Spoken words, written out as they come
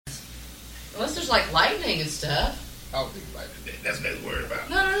Unless there's like lightning and stuff. I don't think lightning. That's what they're worried about.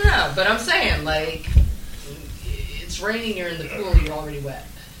 No. But I'm saying, like, it's raining, you're in the pool, you're already wet.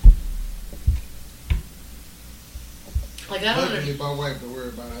 Like, I don't know. If my wife don't worry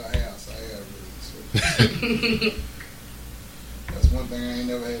about her house, I have really. So. That's one thing I ain't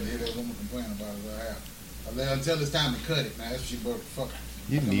never had to hear that woman complain about is her house. I let her until it's time to cut it. Now, if she broke the fuck.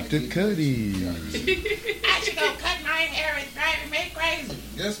 You need to cut it. I should go cut my hair. It's driving me crazy.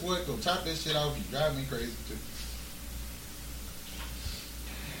 Guess what? Go chop that shit off. You drive me crazy too.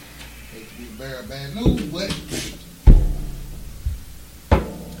 Hate to be the bearer of bad news, but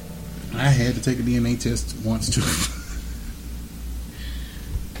I had to take a DNA test once too.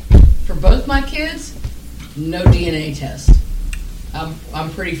 For both my kids, no DNA test. I'm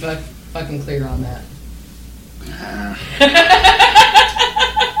pretty fucking clear on that.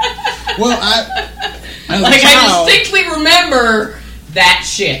 Well, I distinctly remember that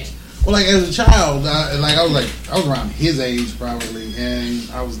shit. Well, like as a child, I was around his age probably,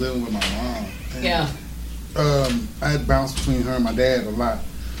 and I was living with my mom. And, Yeah. I had bounced between her and my dad a lot.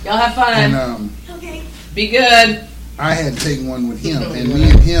 Y'all have fun. And okay. Be good. I had to take one with him, and me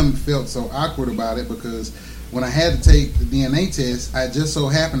and him felt so awkward about it because when I had to take the DNA test, I just so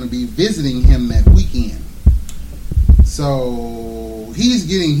happened to be visiting him that weekend. So he's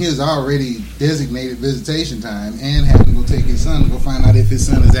getting his already designated visitation time and having to go take his son to go find out if his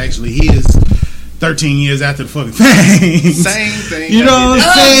son is actually his 13 years after the fucking thing. Same thing. You know what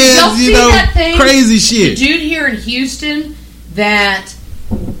I'm saying? Y'all see that thing? Crazy shit. The dude here in Houston that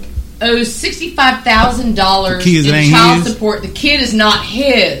owes $65,000 in child support. The kid is not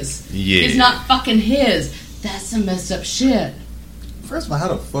his. Yeah. It's not fucking his. That's some messed up shit. First of all, how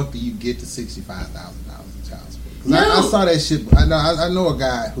the fuck do you get to $65,000 in child support? No. I saw that shit. I know a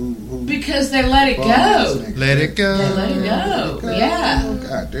guy who because they let it go. Let it go. They let it go. Yeah. Oh,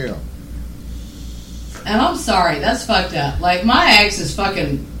 God damn. And I'm sorry, that's fucked up. Like, my ex is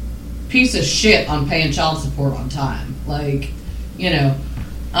fucking piece of shit on paying child support on time. Like, you know,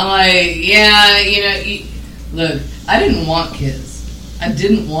 I'm like, yeah, you know, look, I didn't want kids.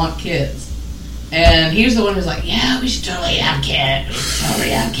 And he was the one who's like, yeah, we should totally have kids.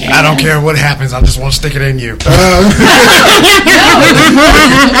 I don't care what happens. I just want to stick it in you. No, he's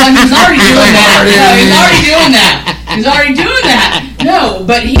already doing that. He's already doing that. No,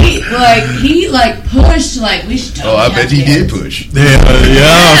 but he pushed, like, we should totally have I bet he did push. Yeah,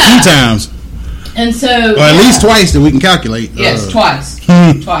 a few times. And so... Or at least twice that we can calculate. Yes, twice.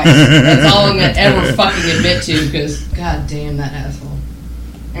 Twice. That's all I'm going to ever fucking admit to, because, god damn, that asshole.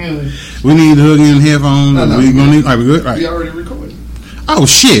 Anyway. We need to hook in headphones. No, we gonna need. All right, we good? All right. We already recorded. Oh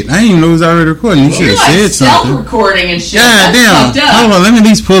shit! I didn't even know it was already recording. You should have You're said something. Self-recording and shit. God That's damn! fucked up. Hold on, let me at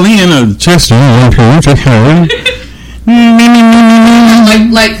least pull in a Chester.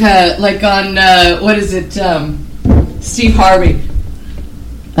 like on what is it? Steve Harvey.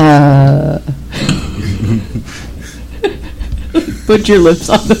 Put your lips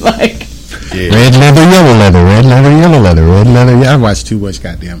on the mic. Yeah. Red leather, yellow leather, red leather, yellow leather, red leather. I watched too much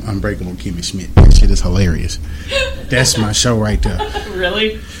goddamn Unbreakable Kimmy Schmidt. That shit is hilarious. That's my show right there.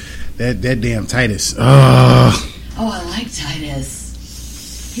 Really? That damn Titus. Oh, I like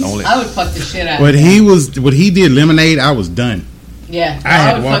Titus. I would fuck the shit out of him. What he did, Lemonade, I was done. Yeah. I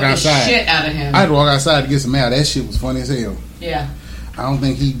had to walk fuck outside. The shit out of him. I had to walk outside to get some mail. That shit was funny as hell. Yeah. I don't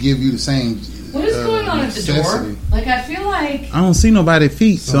think he'd give you the same. What is going on at the door? Like, I feel like... I don't see nobody's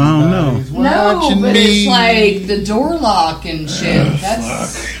feet, so I don't know. No, but it's like the door lock and shit.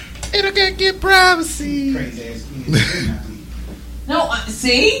 That's... It'll get privacy. Crazy ass kids. No,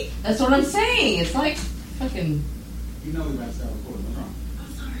 see? That's what I'm saying. It's like fucking... You know we about to start recording. What's wrong?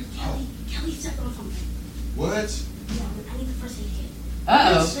 I'm sorry, Kelly stepped on something. What? Yeah, I need the first aid kit.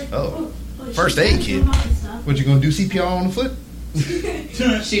 Uh-oh. Oh. First aid kit? What, you gonna do CPR on the foot?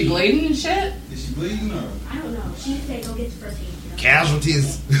 She bleeding and shit? Is she bleeding or? I don't know. She said go get the first aid kit.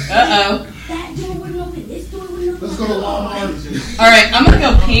 Casualties. Uh-oh. That door wouldn't open. This door wouldn't open. Let's go to Walmart. All right, I'm gonna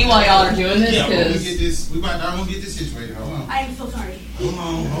go pee while y'all are doing this. Yeah, we're gonna Cause... get this. I'm gonna get this situated. Hold on. I am so sorry. Hold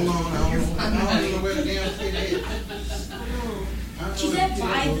on. I don't know where the damn thing is. She said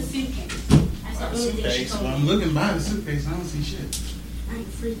buy the suitcase. That's the only thing she Suitcase. told Well, me. I'm looking by the suitcase. I don't see shit. I ain't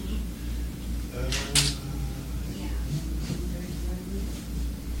freezing. Yeah.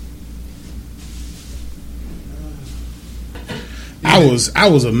 I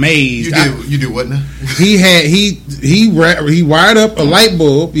was amazed. You do what now? He wired up a light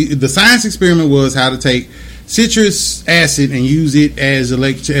bulb. The science experiment was how to take citrus acid and use it as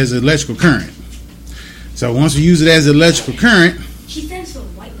electrical current. So once we use it as electrical current, She sends a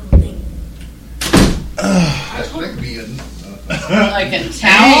white little thing. That could be like a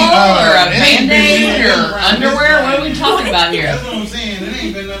towel or a underwear? What are we talking about here? That's what I'm saying. It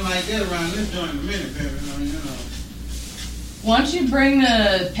ain't been nothing like that around this joint in a minute, baby. I mean, you know. Why don't you bring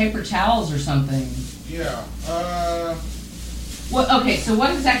the paper towels or something? Yeah. What? Okay, so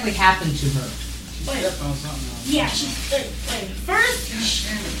what exactly happened to her? Stepped on something. Yeah, she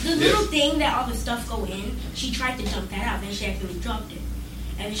first the little thing that all the stuff go in. She tried to dump that out, then she actually dropped it,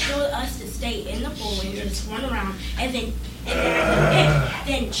 and it showed us to stay in the pool and just run around. And then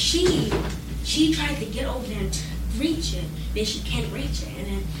she tried to get over there and reach it, then she can't reach it, and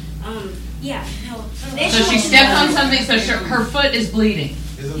then yeah. So she stepped on something, so her foot is bleeding.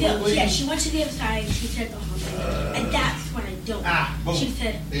 Yeah, she went to the other side. She said the whole thing, and that's what I don't. She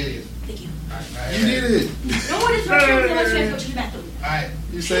said, There it is. "Thank you." You did it. No one is right here. Let's go to the bathroom. Alright,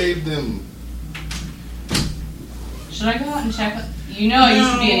 you saved them. Should I go out and check? You know, I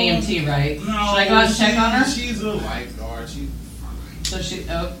used to be an EMT, right? No, Should I go out and check on her? She's a lifeguard. So she.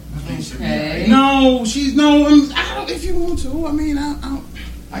 Oh, Okay. okay. No, she's no. I don't, if you want to, I mean, I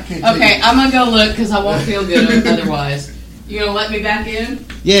can't. Okay, I'm gonna go look because I won't feel good otherwise. You gonna let me back in?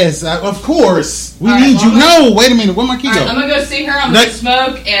 Yes, of course. We All right, need you. well, No, wait a minute. Where my key All go? right, I'm gonna go see her. I'm gonna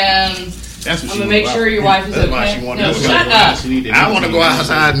smoke and That's what I'm gonna make sure your wife is That's okay. why she wanted No, to shut go up. I want to go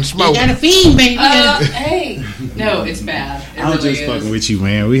outside and smoke. a fiend, baby. Hey, no, it's bad. It I'm really just is. fucking with you,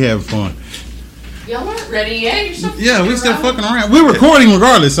 man. We have fun. Y'all aren't ready yet. You're so Yeah, we fucking still around. fucking around. We're recording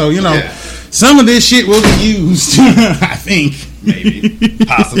regardless, so you know, Yeah. some of this shit will be used. I think. Maybe.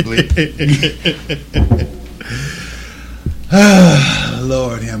 Possibly.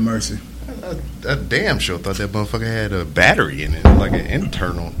 Lord have mercy. I damn sure thought that motherfucker had a battery in it, like an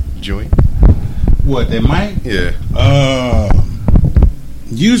internal joint. What, that mic? Yeah.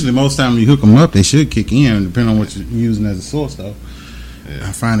 Usually, most time you hook them up, they should kick in, depending on what you're using as a source, though. Yeah.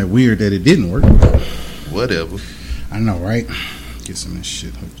 I find it weird that it didn't work. Whatever. I know, right? Get some of this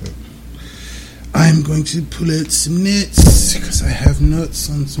shit hooked up. I'm going to pull out some nuts, because I have nuts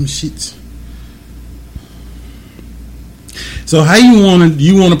on some shit. So how you want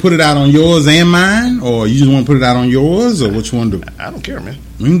to put it out on yours and mine, or you just want to put it out on yours, or what you want to do? I don't care, man.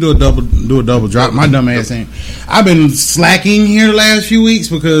 We can do a double drop. My dumb ass ain't. I've been slacking here the last few weeks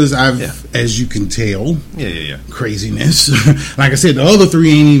because as you can tell, Yeah. craziness. Like I said, the other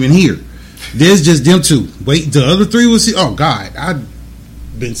three ain't even here. There's just them two. Wait, the other three was. Oh God, I've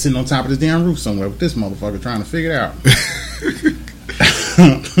been sitting on top of this damn roof somewhere with this motherfucker trying to figure it out.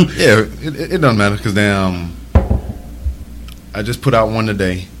 Yeah, it doesn't matter because I just put out one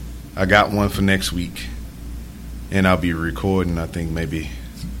today. I got one for next week, and I'll be recording. I think maybe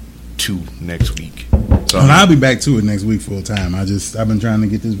 2 next week. So And I'll be back to it next week full time. I've been trying to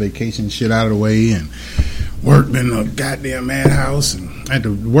get this vacation shit out of the way, and work been a goddamn madhouse, and I had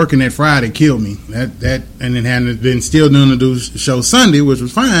to working that Friday killed me. That and then hadn't been still doing the show Sunday, which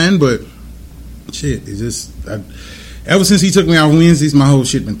was fine, but shit, it's just ever since he took me out Wednesdays, my whole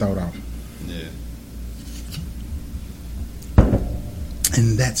shit been thrown off. yeah.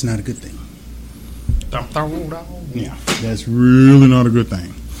 And that's not a good thing. Yeah. Yeah, that's really not a good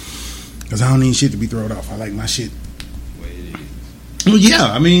thing. Because I don't need shit to be thrown off. I like my shit. Well,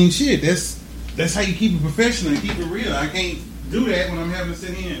 yeah, I mean, shit, that's how you keep it professional and keep it real. I can't do that when I'm having to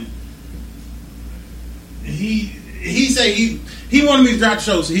sit in. He said he wanted me to drop the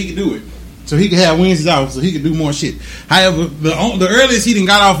show so he could do it. So he could have Wednesdays off so he could do more shit. However, the earliest he done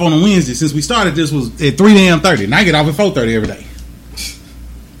got off on a Wednesday since we started this was at 3:30, and I get off at 4:30 every day.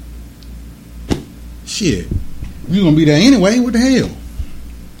 Shit. You're going to be there anyway. What the hell?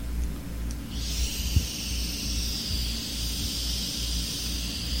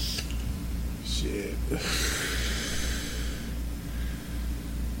 Shit.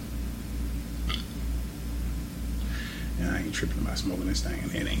 Yeah, I ain't tripping about smoking this thing,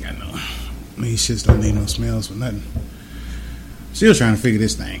 and it ain't got no. These shits don't need no smells for nothing. Still trying to figure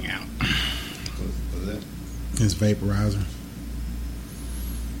this thing out. What's that? This vaporizer.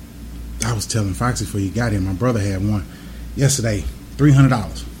 I was telling Foxy before you got here, my brother had one yesterday,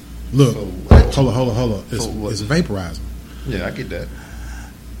 $300. Look, For what? hold up. It's For what? a vaporizer. Yeah, I get that.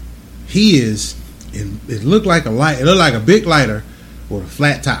 It looked like a light. It looked like a big lighter with a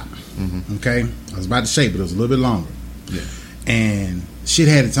flat top. Mm-hmm. Okay, I was about to shape it. It was a little bit longer. Yeah. And shit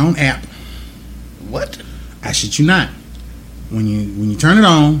had its own app. What? I shit you not. When you turn it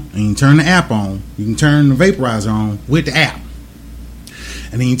on and you turn the app on, you can turn the vaporizer on with the app.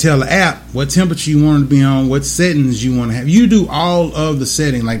 And then you tell the app what temperature you want it to be on, what settings you want to have. You do all of the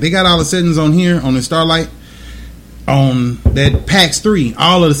settings. Like they got all the settings on here on the Starlight. On that PAX 3,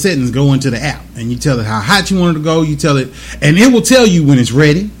 all of the settings go into the app. And you tell it how hot you want it to go. You tell it, and it will tell you when it's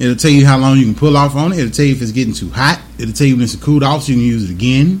ready. It'll tell you how long you can pull off on it. It'll tell you if it's getting too hot. It'll tell you when it's cooled off so you can use it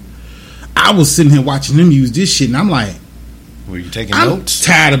again. I was sitting here watching them use this shit, and I'm like, Were you taking I'm notes?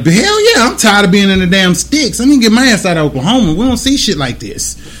 tired of I'm tired of being in the damn sticks. I need to get my ass out of Oklahoma. We don't see shit like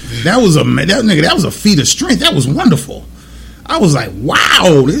this. That was a feat of strength. That was wonderful. I was like,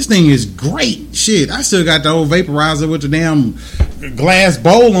 wow, this thing is great. Shit, I still got the old vaporizer with the damn glass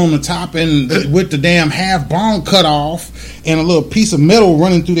bowl on the top and with the damn half bone cut off and a little piece of metal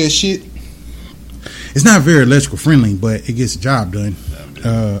running through that shit. It's not very electrical friendly, but it gets the job done.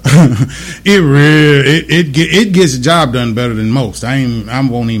 It gets the job done better than most. I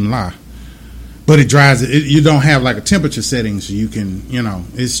won't even lie. But it dries it. You don't have like a temperature setting, so you can,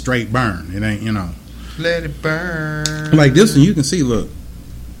 it's straight burn. It ain't, Let it burn. like this one. You can see, look,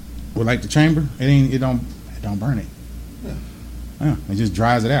 with like the chamber, it don't burn it. Yeah, it just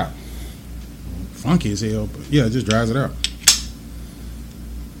dries it out. Funky as hell, but yeah, it just dries it out.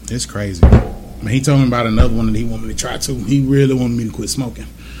 It's crazy. He told me about another one that he wanted me to try too. He really wanted me to quit smoking.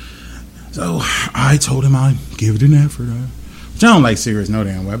 So I told him I'd give it an effort. Which I don't like cigarettes no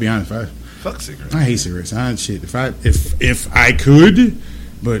damn well. I'll be honest. Fuck cigarettes. I hate cigarettes. If I could,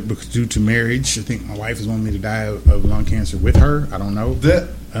 but because due to marriage, I think my wife is wanting me to die of lung cancer with her. I don't know.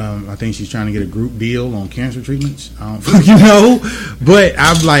 I think she's trying to get a group deal on cancer treatments. I don't fucking know. But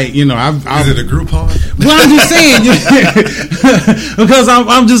I'm like, Is it a group home? Well, I'm just saying because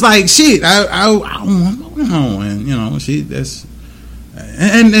I'm just like shit. I and shit. That's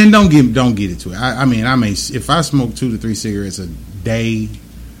and don't get it to it. I mean, I may if I smoke 2 to 3 cigarettes a day,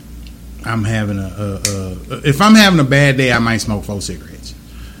 I'm having if I'm having a bad day, I might smoke 4 cigarettes.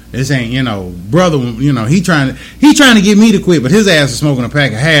 This ain't, brother, he trying to get me to quit, but his ass is smoking a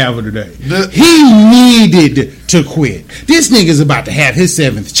pack of half of the day. He needed to quit. This nigga's about to have his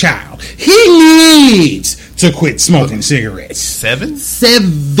 7th child. He needs to quit smoking cigarettes.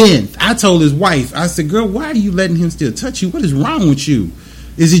 7th. I told his wife, I said, girl, why are you letting him still touch you? What is wrong with you?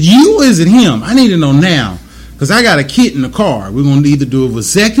 Is it you or is it him? I need to know now, because I got a kid in the car. We're going to either do a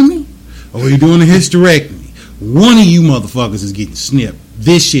vasectomy or we're doing a hysterectomy. One of you motherfuckers is getting snipped.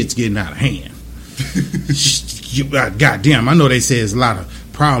 This shit's getting out of hand. Goddamn, I know they say there's a lot of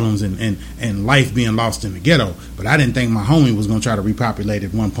problems and life being lost in the ghetto, but I didn't think my homie was going to try to repopulate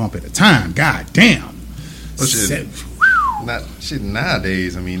it one pump at a time. Goddamn. Well, shit,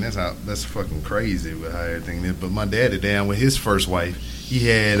 nowadays, I mean, that's fucking crazy with how everything is. But my daddy, down with his first wife, he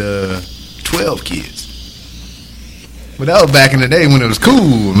had 12 kids. But that was back in the day when it was cool.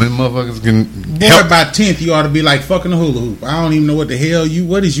 I mean, motherfuckers can help. By 10th, you ought to be like fucking a hula hoop. I don't even know what the hell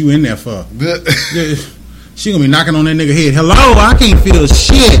what is you in there for? She gonna be knocking on that nigga head. Hello, I can't feel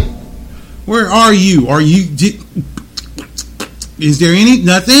shit. Where are you? Is there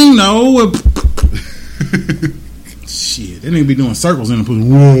nothing? No. Shit, that nigga be doing circles in the pussy.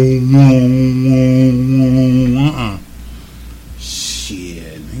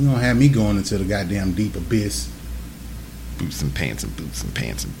 Shit, they gonna have me going into the goddamn deep abyss. Boots and pants and boots and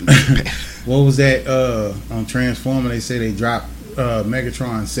pants and boots and pants. What was that on Transformer? They say they dropped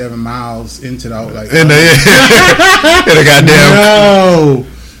Megatron 7 miles into the like. And the goddamn no,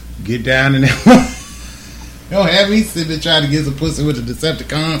 get down in there. Don't have me sitting there trying to get some pussy with the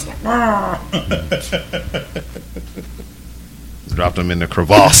Decepticons. Dropped them in the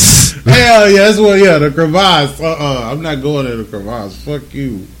crevasse. Hell yeah, that's what. Yeah, the crevasse. I'm not going to the crevasse. Fuck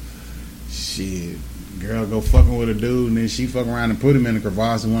you. Shit. Girl go fucking with a dude and then she fuck around and put him in the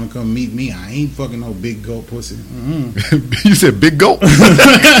crevasse and want to come meet me. I ain't fucking no big goat pussy. You said big goat? Goddamn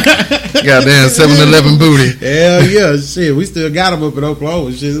 7-Eleven booty. Hell yeah, shit. We still got him up in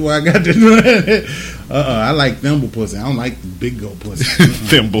Oklahoma. Shit, that's why I got to I like thimble pussy. I don't like the big goat pussy.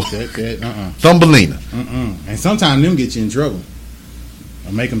 Thimble. Thumbelina. And sometimes them get you in trouble.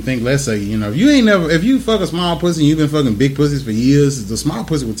 Or make them think less of you. If you fuck a small pussy and you've been fucking big pussies for years, the small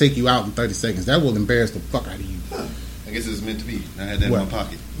pussy will take you out in 30 seconds. That will embarrass the fuck out of you. I guess it's meant to be. I had that in my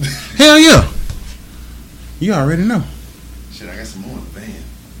pocket. Hell yeah. You already know. Shit, I got some more in the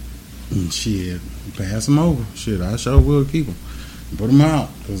van. Shit, pass them over. Shit, I sure will keep them. Put them out.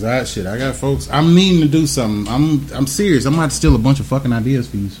 Cause I got folks. I'm needing to do something. I'm serious. I'm about to steal a bunch of fucking ideas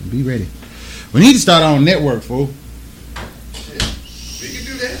for you, so be ready. We need to start our own network, fool.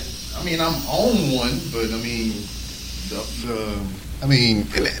 I mean, I'm on one, but I mean,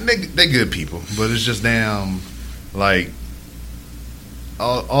 they good people, but it's just damn like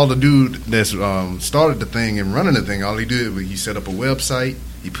all the dude that's started the thing and running the thing. All he did was he set up a website,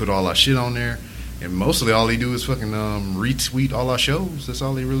 he put all our shit on there, and mostly all he do is fucking retweet all our shows. That's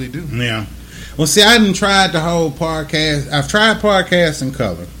all he really do. Yeah. Well, see, I haven't tried the whole podcast. I've tried podcasts in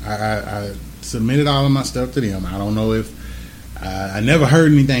color. I submitted all of my stuff to them. I don't know if. I never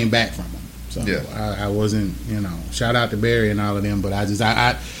heard anything back from them, so yeah. I wasn't, shout out to Barry and all of them, but I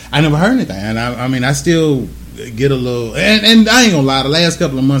I never heard anything, and I mean, I still get a little. And I ain't gonna lie, the last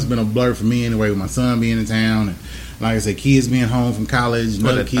couple of months been a blur for me anyway, with my son being in town, and like I said, kids being home from college,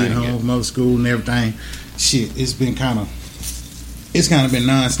 another kid home from other school, and everything. Shit, it's been kind of been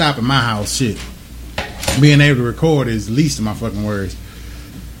nonstop in my house. Shit, being able to record is least of my fucking worries.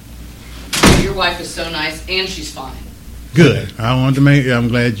 Your wife is so nice, and she's fine. Good. I wanted to make. I'm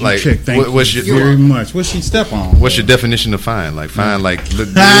glad you checked. Thank you very much. What's she step on? What's your definition of fine? Like fine, like look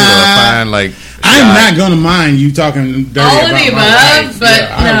good, or fine, like I'm not gonna mind you talking dirty all about of the my above, wife. but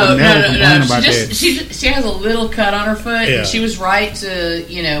no. She has a little cut on her foot, Yeah. and she was right to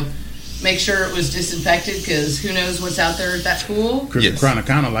make sure it was disinfected because who knows what's out there at that pool.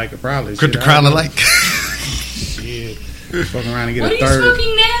 Kind of like it probably. Like. Shit. Fucking around and get what a third. What are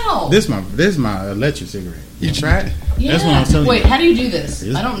you smoking now? This my electric cigarette. You tried it? Yeah. That's what I was telling you. Wait, how do you do this?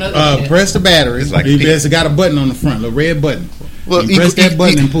 I don't know this shit. Press the battery. It's got a button on the front, a red button. Well, you press that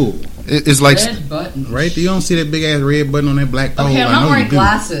button and pull. It's like red button. Right there, you don't see that big ass red button on that black pole. Okay, I'm not wearing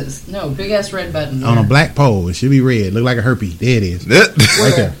glasses. No, big ass red button. On a black pole, it should be red. Look like a herpes. There it is.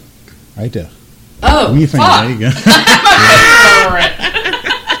 Right there. Right there. Oh, move your finger. fuck. There you go.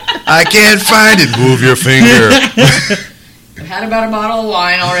 I can't find it. Move your finger. Had about a bottle of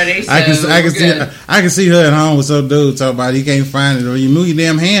wine already. So I can see her at home with some dude talking about he can't find it, or you move your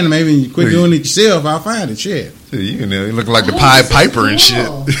damn hand and maybe you quit doing it yourself. I'll find it. Shit. You look like the Pied Piper and shit.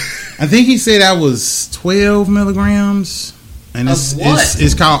 I think he said that was 12 milligrams, and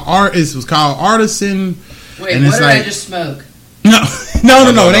it's called art. It was called Artisan. Wait, and what did I just smoke? No.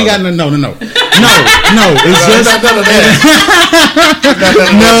 It ain't got no. It's just no.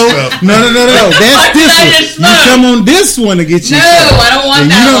 That's this one. You come on this one to get you. No, I don't want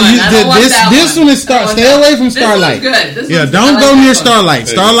that one. This one is Star. Stay away from Starlight. This yeah, don't go near Starlight.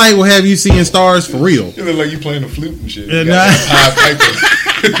 Starlight will have you seeing stars for real. You look like you playing the flute and shit.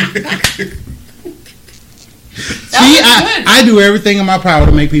 See, I do everything in my power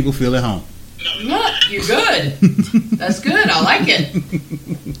to make people feel at home. Look, you're good. That's good. I like it.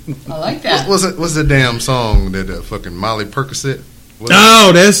 I like that. What's the damn song that fucking Molly Percocet?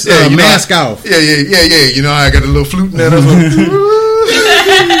 That's Mask Off. Yeah. You know, I got a little flute in there.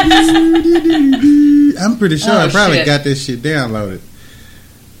 I'm pretty sure I probably got this shit downloaded.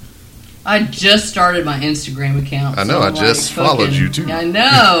 I just started my Instagram account. I know. I just followed you too. I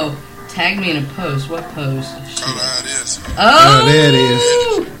know. Tag me in a post. What post? Oh, there it is.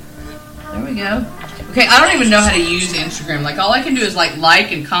 There we go. Okay, I don't even know how to use Instagram. Like, all I can do is like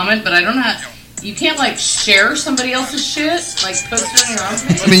and comment, but I don't know how. You can't like share somebody else's shit, like post it on your own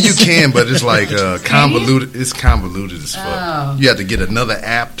page. I mean, you can, but it's like convoluted. It's convoluted as fuck. Oh. You have to get another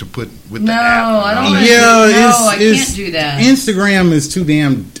app to put with the No, app. I don't. I can't do that. Instagram is too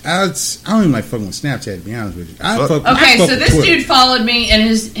damn. I don't even like fucking with Snapchat. To be honest with you. Okay, so this dude followed me, and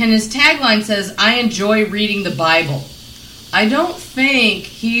his tagline says, "I enjoy reading the Bible." I don't think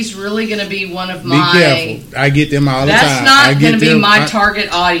he's really going to be one of my... Be careful. I get them all the time. That's not going to be my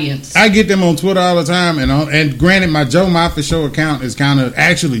target audience. I get them on Twitter all the time. And granted, my Joe Moffitt Show account is kind of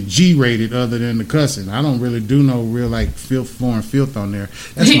actually G-rated other than the cussing. I don't really do no real, like, foreign filth on there.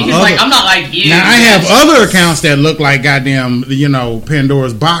 He's like, I'm not like you. Now, I have other accounts that look like goddamn,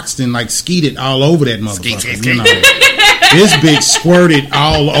 Pandora's box and, like, skeeted all over that motherfucker, This bitch squirted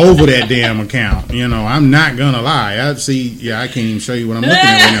all over that damn account. I'm not gonna lie. I can't even show you what I'm looking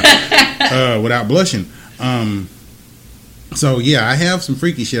at right now without blushing. So yeah, I have some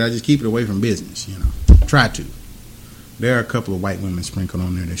freaky shit. I just keep it away from business. Try to. There are a couple of white women sprinkled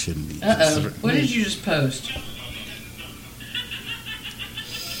on there that shouldn't be. What did you just post?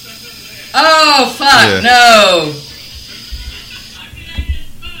 Oh fuck no.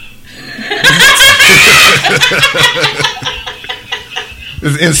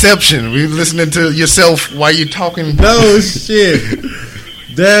 It's Inception. We listening to yourself while you talking. No shit.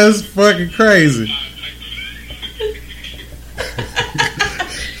 That's fucking crazy.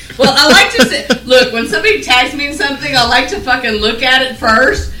 Well, I like to say, look, when somebody tags me in something, I like to fucking look at it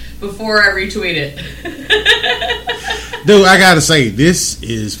first before I retweet it. Dude, I gotta say, this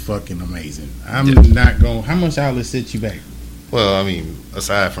is fucking amazing. I'm not going. How much outlets set you back? Well, I mean,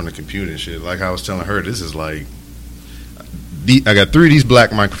 aside from the computer and shit, like I was telling her, this is like, I got 3 of these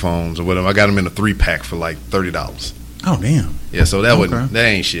black microphones or whatever. I got them in a 3-pack for like $30. Oh damn! Yeah, so that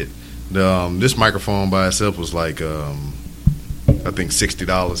ain't shit. This microphone by itself was like, I think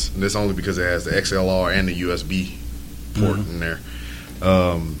 $60, and that's only because it has the XLR and the USB port in there.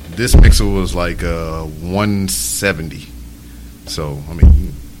 This mixer was like $170. So I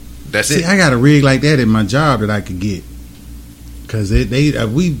mean, that's it. I got a rig like that in my job that I could get. Cause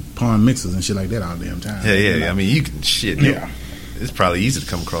we pawn mixers and shit like that all the damn time. Yeah. I mean, you can shit. Yeah. it's probably easy to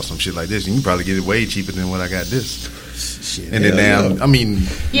come across some shit like this. You can probably get it way cheaper than what I got this. Shit, And then now, I mean,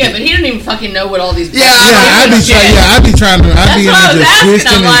 Yeah, but he didn't even fucking know what all these. I'd be trying to. That's I'd be what I was just asking.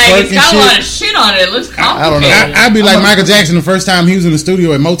 twisting I'm and like, it's twerking got a lot of shit. shit on it. It looks complicated. I don't know. I'd be like Michael Jackson the first time he was in the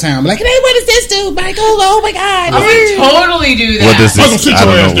studio at Motown. Be like, hey, what does this do, Michael? Oh my God! I would totally do that. what does Michael, this? sit I your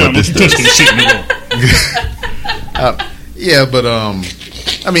don't ass know down. what Don't this you touch does. this shit, nigga. Yeah, but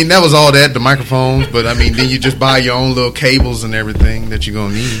I mean, that was all that, the microphones. But I mean, then you just buy your own little cables and everything that you're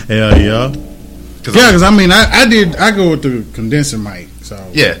gonna need. Hell yeah. Because I mean, I go with the condenser mic. So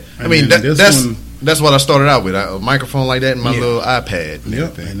Yeah, I mean then this that's one- that's what I started out with, a microphone like that and my little iPad. And Yep,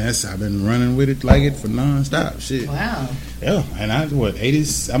 everything. and I've been running with it like it for nonstop. Shit. Wow. Yeah, and I'm on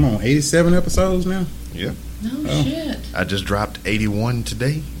 87 episodes now. Yeah, No shit. I just dropped 81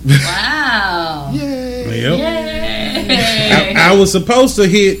 today. Wow. Yay! Yep. Yay. I was supposed to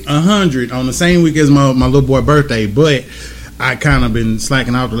hit 100 on the same week as my little boy birthday, but I kind of been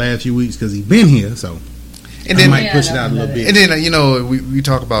slacking out the last few weeks because he's been here, so And I then might push it out a little bit. And then, you know, we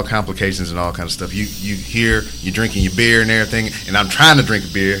talk about complications and all kind of stuff. You hear you're drinking your beer and everything, and I'm trying to drink a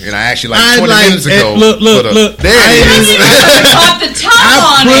beer, and I actually 20 minutes ago. Look, there it is. Caught the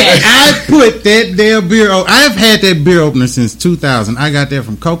top on it. I put that damn beer. I've had that beer opener since 2000. I got that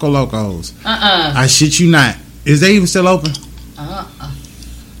from Coco Locos. I shit you not. Is they even still open?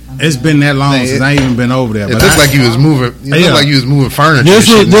 It's been that long Man, since I even been over there. It But looks like you was moving. It Yeah. looked like you was moving furniture. this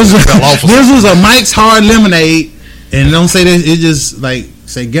and was shit, and fell off of this was a Mike's Hard Lemonade, and don't say that. It just like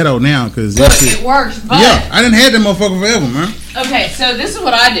say ghetto now because Look, it works. But yeah, I didn't have that motherfucker forever, man. okay, so this is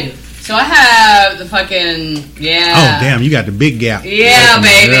what I do. So I have the fucking Oh damn, you got the big gap. Yeah, Open,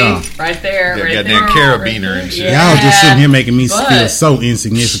 baby, yeah. right there. That right goddamn there, carabiner right and shit. there. Y'all just sitting here making me But- feel so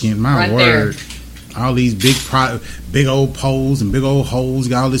insignificant. My Right word. All these big old poles and big old holes. You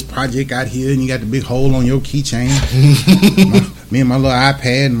got all this project out here, and you got the big hole on your keychain. Me and my little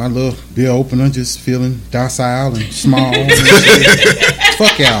iPad and my little beer opener just feeling docile and small. And shit.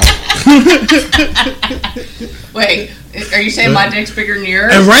 Fuck y'all. Wait, are you saying my dick's bigger than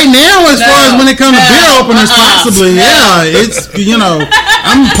yours? And right now, as far as when it comes to beer openers, possibly, no. yeah. It's, you know,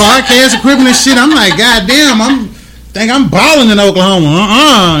 I'm podcast equipment and shit. I'm like, goddamn, I'm balling in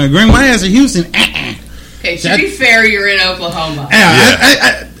Oklahoma. Bring my ass to Houston. Okay, to be fair, you're in Oklahoma.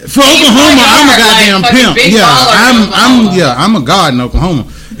 Yeah. For Oklahoma, I'm a goddamn like pimp. big Yeah, baller in Oklahoma. I'm a god in Oklahoma.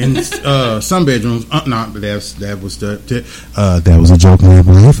 In some bedrooms, no, that was a joke, my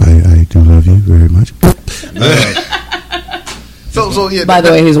life. I do love you very much. So yeah. By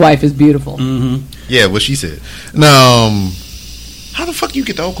the way, his wife is beautiful. Mm-hmm. Yeah, what she said. Now, how the fuck you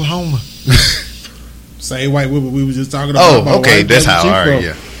get to Oklahoma? Say white woman we was just talking about. Oh, okay, white that's people, how. All right,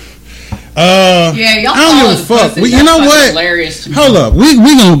 yeah. Yeah, y'all I don't give a fuck. pussy. You know That's what? Hilarious to me. Hold up,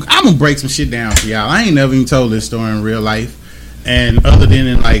 I'm gonna break some shit down for y'all. I ain't never even told this story in real life, and other than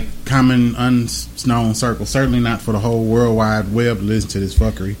in like common unknown circles, certainly not for the whole world wide web to listen to this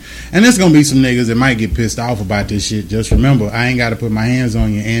fuckery. And there's gonna be some niggas that might get pissed off about this shit. Just remember, I ain't got to put my hands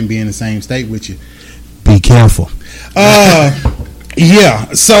on you and be in the same state with you. Be careful.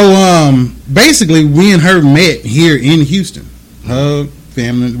 Yeah. So basically, we and her met here in Houston. Her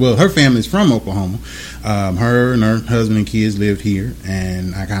family's from Oklahoma. Her and her husband and kids lived here,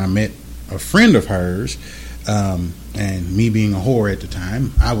 and I kind of met a friend of hers. And me being a whore at the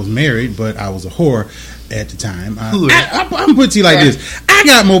time, I was married, but I was a whore at the time. I'm gonna put it to you like this: I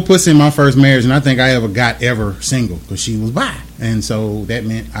got more pussy in my first marriage than I think I ever single, because she was bi, and so that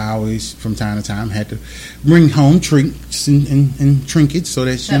meant I always, from time to time, had to bring home treats and trinkets so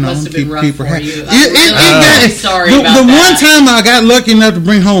that you know must have been rough keep her for happy. you. I'm really sorry about the that. one time I got lucky enough to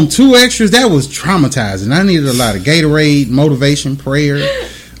bring home 2 extras, that was traumatizing. I needed a lot of Gatorade, motivation, prayer.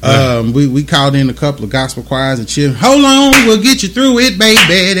 We called in a couple of gospel choirs and cheer. Hold on, we'll get you through it, baby.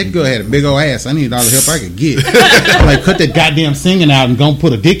 That girl had a big old ass. I needed all the help I could get. Like, cut that goddamn singing out and go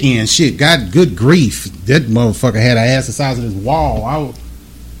put a dick in. Shit, God, good grief. That motherfucker had an ass the size of this wall.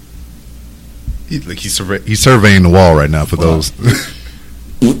 He's surveying the wall right now for those. And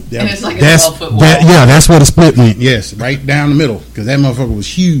it's like a That's 12-foot wall. that's what a split meant. Yes, right down the middle, because that motherfucker was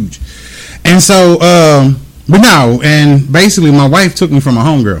huge. And so, but no, and basically, my wife took me from a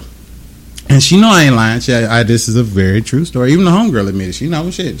homegirl, and she know I ain't lying. This is a very true story. Even the homegirl admitted she know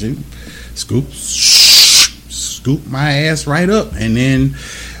shit. She scoop my ass right up, and then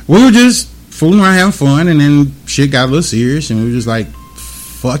we were just fooling around, having fun, and then shit got a little serious, and we were just like,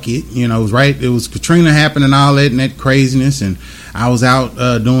 fuck it, you know. It was Katrina happened and all that and that craziness, and I was out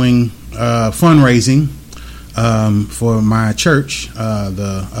doing fundraising for my church,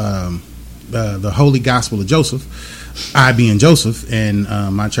 the Holy Gospel of Joseph, I being Joseph, and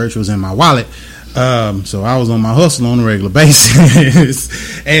my church was in my wallet. So I was on my hustle on a regular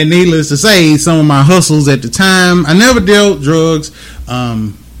basis. And needless to say, some of my hustles at the time, I never dealt drugs,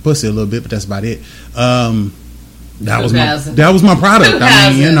 pussy a little bit, but that's about it. That was my product.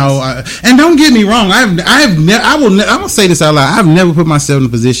 I mean, you know, and don't get me wrong. I'm gonna say this out loud. I've never put myself in a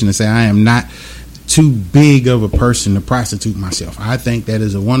position to say I am not too big of a person to prostitute myself. I think that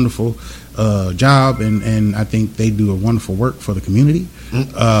is a wonderful job, and I think they do a wonderful work for the community,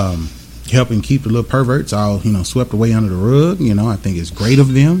 helping keep the little perverts all, you know, swept away under the rug. You know, I think it's great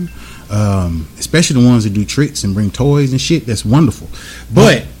of them, especially the ones that do tricks and bring toys and shit. That's wonderful,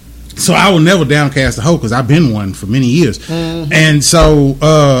 but. So I will never downcast the hoe because I've been one for many years. And so,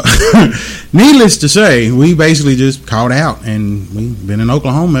 needless to say, we basically just called out, and we've been in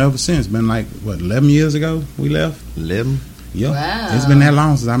Oklahoma ever since. Been like, what, 11 years ago we left? 11? Yeah. Wow. It's been that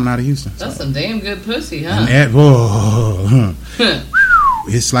long since I'm out of Houston. That's some damn good pussy, huh? And that, whoa,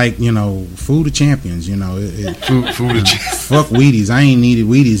 it's like, you know, food of champions, you know. Food of champions. Fuck Wheaties. I ain't needed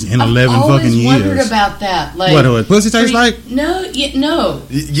Wheaties in 11 fucking years. I always wondered about that. Like, what pussy tastes like? No. No.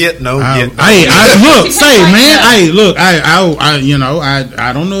 Look, say, man. Hey, look,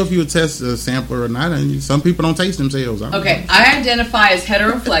 I don't know if you would test a sampler or not. And some people don't taste themselves. Okay, I identify as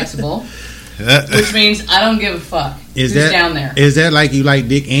heteroflexible, which means I don't give a fuck who's down there. Is that like you like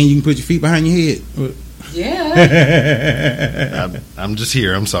dick and you can put your feet behind your head? Yeah. I'm just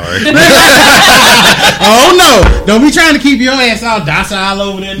here. I'm sorry. Oh no! Don't be trying to keep your ass all docile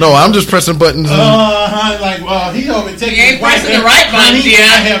over there. No, I'm just pressing buttons. He's over taking. You ain't pressing the right buttons yet.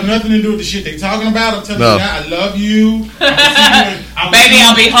 I have nothing to do with the shit they talking about. I'm telling you now, I love you. Baby,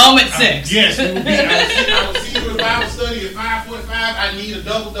 I'll be home at 6. Yes, I will see you at Bible study at 5:45. I need a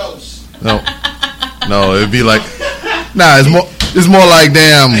double dose. No, it'd be like, it's more like,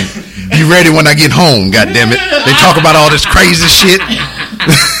 damn, be ready when I get home, goddammit. They talk about all this crazy shit.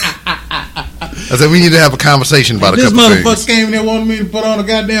 I said, we need to have a conversation about a couple things. This motherfucker came in there wanted me to put on a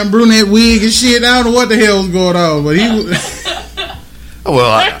goddamn brunette wig and shit. I don't know what the hell was going on, but he was...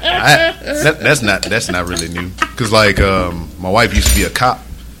 Well, that's not really new. Because, like, my wife used to be a cop,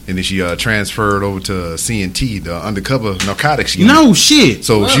 and then she transferred over to CNT, the undercover narcotics unit. No shit.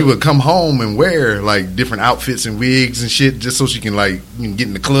 So she would come home and wear like different outfits and wigs and shit, just so she can like get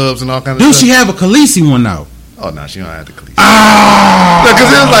in the clubs and all kinds of stuff. Do she have a Khaleesi one though? Oh no, she don't have the Khaleesi.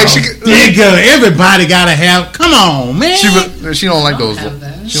 Because it was like nigga, everybody gotta have. Come on, man. She don't like those.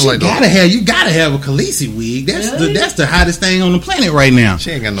 She don't like those. You gotta have a Khaleesi wig. That's the hottest thing on the planet right now.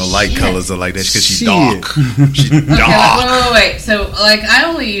 She ain't got no light colors or like that because she's dark. She's dark. Okay, wait. So like I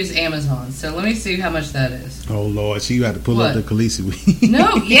only use Amazon. So let me see how much that is. Oh Lord, so you had to pull up the Khaleesi wig.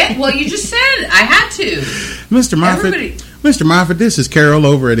 No, yeah. Well, you just said I had to. Mr. Moffitt. Mr. Moffitt, this is Carol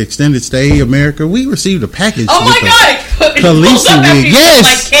over at Extended Stay America. We received a package. Oh my God! Khaleesi wig.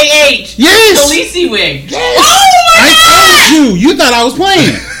 Yes. Like KH. Yes. Khaleesi wig. Yes. Oh my God! I told you. You thought I was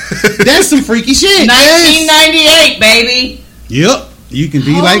playing. That's some freaky shit. 1998, baby. Yep. You can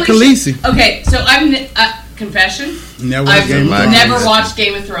be like Khaleesi. Okay, so confession. I've never watched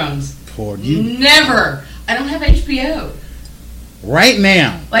Game of Thrones. Poor you. Never. I don't have HBO. Right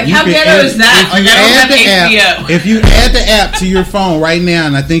now. Like, how ghetto is that? Like, I don't have HBO. If you add the app to your phone right now,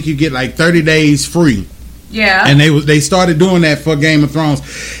 and I think you get like 30 days free. Yeah. And they started doing that for Game of Thrones.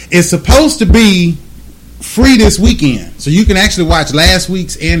 It's supposed to be free this weekend. So you can actually watch last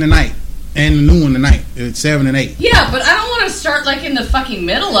week's and tonight. And the new one tonight. It's 7 and 8. Yeah, but I don't want to start like in the fucking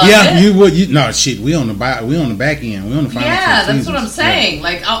middle of it. Yeah, you would. No, shit. We on the back end. We on the final. Yeah, that's what I'm saying. Yeah.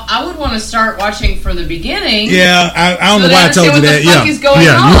 Like I would want to start watching from the beginning. Yeah, I don't know why I told you that. What the fuck is going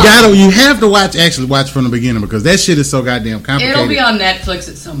on? You have to watch from the beginning because that shit is so goddamn complicated. It'll be on Netflix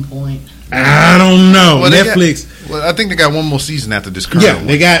at some point. I don't know. Well, Netflix. I think they got one more season after this current one.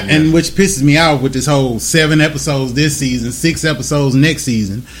 They got, and which pisses me off with this whole 7 episodes this season, 6 episodes next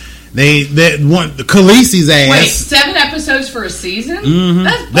season. They want Khaleesi's ass. Wait, 7 episodes for a season? Mm-hmm.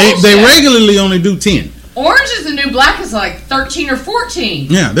 That's bullshit. They regularly only do 10. Orange is the New Black is like 13 or 14.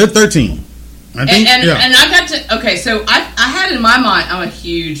 Yeah, they're 13. I think, and I got to so I had in my mind, I'm a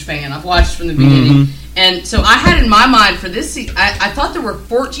huge fan. I've watched from the beginning, and so I had in my mind for this season, I thought there were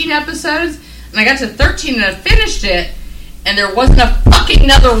 14 episodes, and I got to 13 and I finished it, and there wasn't a fucking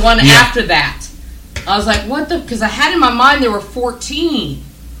another one after that. I was like, what the? Because I had in my mind there were 14.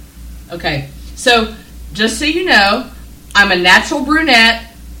 Okay, so just so you know, I'm a natural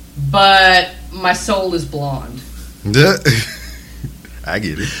brunette, but my soul is blonde. I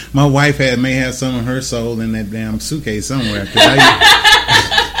get it. My wife may have some of her soul in that damn suitcase somewhere.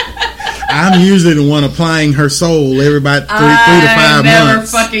 I'm usually the one applying her soul every about 3 to 5 months. I never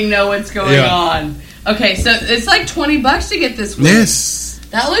fucking know what's going on. Okay, so it's like $20 to get this week. Yes.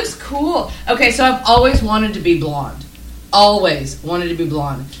 That looks cool. Okay, so I've always wanted to be blonde. Always wanted to be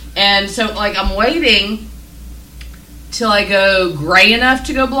blonde. And so, like, I'm waiting till I go gray enough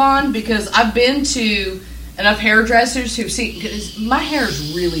to go blonde, because I've been to enough hairdressers who've seen, cause my hair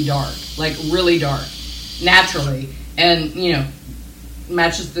is really dark, like really dark, naturally, and you know,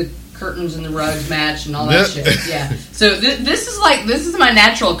 matches the curtains and the rugs match and all that shit. Yeah. So this is my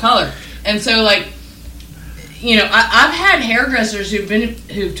natural color, and so like, you know, I've had hairdressers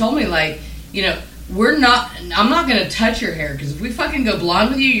who've told me, like, you know, I'm not gonna touch your hair, because if we fucking go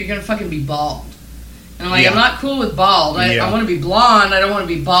blonde with you, you're gonna fucking be bald. And I'm like, I'm not cool with bald. I want to be blonde. I don't want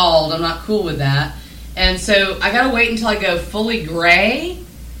to be bald. I'm not cool with that. And so I got to wait until I go fully gray,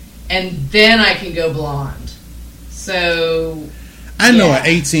 and then I can go blonde. So I know an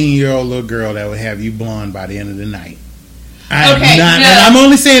 18-year-old little girl that would have you blonde by the end of the night. And I'm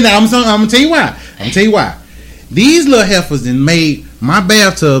only saying that. I'm going to tell you why. These little heifers then made my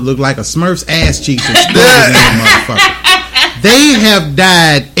bathtub look like a Smurf's ass cheeks exploded in that motherfucker. They have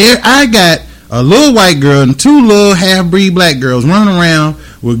died. I got a little white girl and two little half-breed black girls running around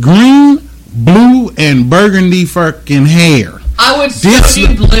with green, blue, and burgundy fucking hair. I would still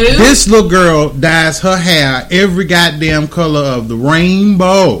be blue. This little girl dyes her hair every goddamn color of the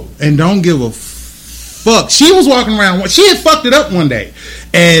rainbow and don't give a fuck. She was walking around. She had fucked it up one day,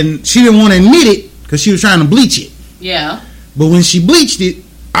 and she didn't want to admit it because she was trying to bleach it. Yeah. But when she bleached it,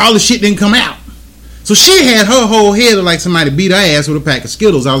 all the shit didn't come out. So she had her whole head like somebody beat her ass with a pack of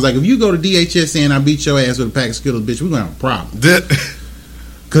Skittles. I was like, if you go to DHS and I beat your ass with a pack of Skittles, bitch, we're going to have a problem.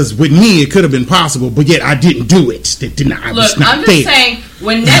 Because with me, it could have been possible, but yet I didn't do it. I'm just saying,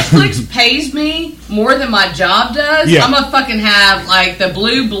 when Netflix pays me more than my job does, I'm going to fucking have, like, the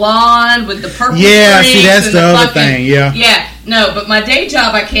blue blonde with the purple Yeah, see, that's the other thing, Yeah, no, but my day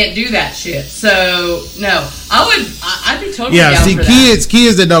job, I can't do that shit. So, no, I'd be totally down see, for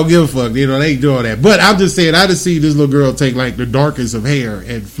kids that don't give a fuck, you know, they do all that. But I'm just saying, I just see this little girl take, like, the darkest of hair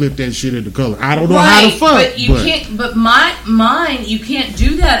and flip that shit into color. I don't know how to fuck. But you can't, but mine, you can't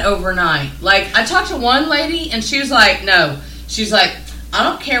do that overnight. Like, I talked to one lady, and she was like, no. She's like, I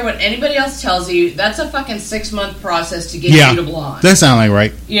don't care what anybody else tells you. That's a fucking 6-month process to get you to blonde. That sounds like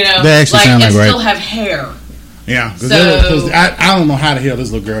right. You know, that actually sounds like right. Still have hair. Yeah, because I don't know how the hell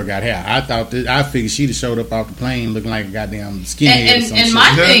this little girl got hair. I figured she'd have showed up off the plane looking like a goddamn skinhead. And, or some and shit.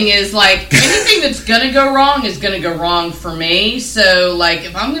 my thing is, like, anything that's gonna go wrong is gonna go wrong for me. So, like,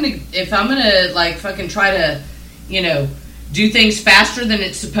 if I'm gonna like fucking try to, you know, do things faster than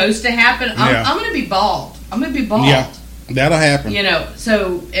it's supposed to happen, I'm gonna be bald. I'm gonna be bald. Yeah, that'll happen. You know,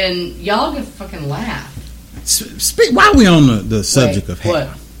 so, and y'all gonna fucking laugh. While we on the subject of hair. What?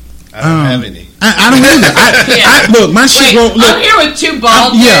 I don't have any. I don't either. Look, my shit grows. I'm here with two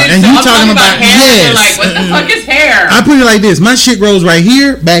bald dudes. Yeah, and you I'm talking about hair. Yes. They're like, what the fuck is hair? I put it like this: my shit grows right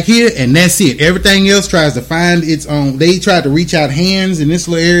here, back here, and that's it. Everything else tries to find its own. They tried to reach out hands in this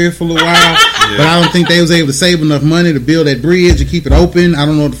little area for a little while, but I don't think they was able to save enough money to build that bridge to keep it open. I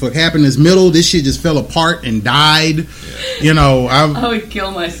don't know what the fuck happened. This middle, this shit just fell apart and died. Yeah. You know, I would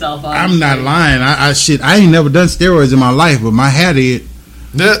kill myself. Honestly. I'm not lying. I ain't never done steroids in my life, but my hair did.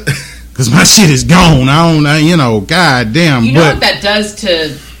 Because my shit is gone. You know, goddamn. You know what that does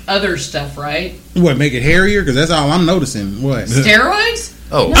to other stuff, right? What, make it hairier? Because that's all I'm noticing. What? Steroids?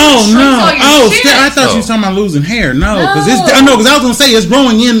 No. I thought you were talking about losing hair. No, because I was going to say it's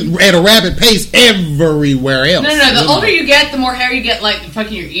growing in at a rapid pace everywhere else. No. The older you get, the more hair you get, like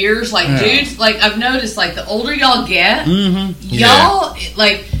fucking your ears. Like, dudes, like I've noticed, like the older y'all get, y'all,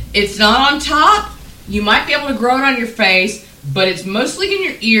 like, it's not on top. You might be able to grow it on your face, but it's mostly in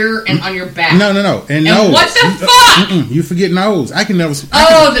your ear and on your back. No. And nose. What the fuck? You forget nose. I can never. The nose.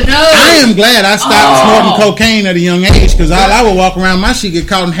 I am glad I stopped snorting cocaine at a young age, because I would walk around, my shit get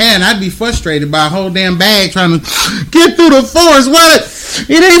caught in hair, and I'd be frustrated by a whole damn bag trying to get through the forest.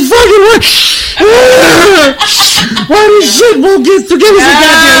 It ain't fucking working. Why this shit won't get through? Give me some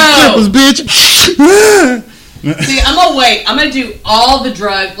goddamn slippers, bitch. See, I'm gonna wait. I'm gonna do all the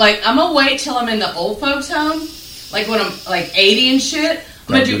drugs. Like, I'm gonna wait till I'm in the old folks' home. Like, when I'm, like, 80 and shit,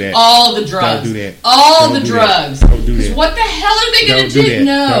 I'm going to do all the drugs. Don't do that. All the drugs. Don't do that. What the hell are they going to do?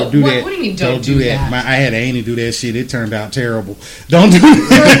 No. Don't do that. What do you mean don't do that? I had Annie do that shit. It turned out terrible. Don't do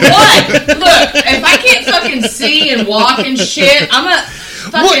that. For what? Look, if I can't fucking see and walk and shit, I'm going to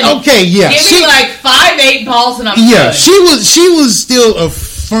fucking give me, like, 5 8 balls and I'm good. She was still a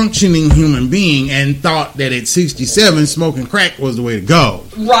functioning human being and thought that at 67 smoking crack was the way to go.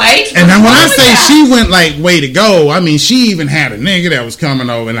 Right. And then when I say she went like way to go, I mean she even had a nigga that was coming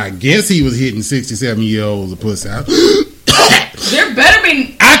over, and I guess he was hitting 67-year-olds a pussy out. There better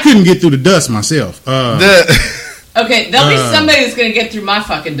be. I couldn't get through the dust myself. Okay, there'll be somebody that's gonna get through my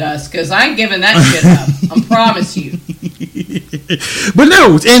fucking dust because I ain't giving that shit up. I promise you. But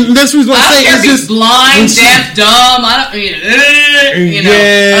no, and that's what I say. It's just blind, deaf, dumb. I don't, you know.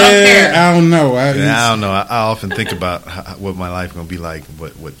 Yeah, I don't care. I don't know. I don't know. I often think about what my life gonna be like.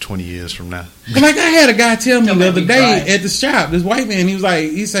 What 20 years from now? Like I had a guy tell me Don't the make other me day cry. at the shop. This white man,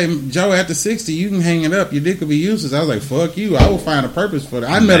 he said, Joe, after 60, you can hang it up. Your dick will be useless. I was like, fuck you. I will find a purpose for that.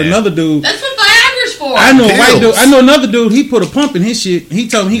 I met another dude. That's what Viagra's for. I know a white Pills. dude. I know another dude. He put a pump in his shit. He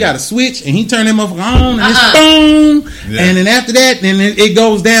told me he got a switch, and he turned that motherfucker on, and it's boom. Yeah. And then after that, then it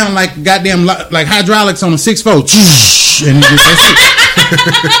goes down like goddamn like hydraulics on a 6-4. And that's it.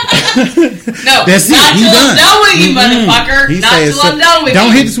 No, That's it. not He till done. I'm done with you, motherfucker. He Not said, till I'm done with you.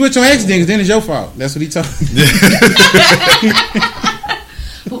 don't hit the switch on accident, because then it's your fault. That's what he told me.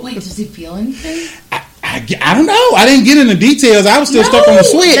 But wait, does he feel anything? I don't know. I didn't get into details. I was still stuck on the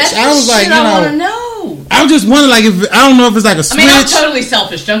switch. That's I was the like, shit I want to know. I was just wondering, like, if I don't know if it's like a I switch. mean, I'm totally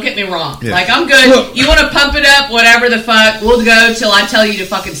selfish. Don't get me wrong. Yeah. Like, I'm good. Look. You want to pump it up, whatever the fuck. We'll go till I tell you to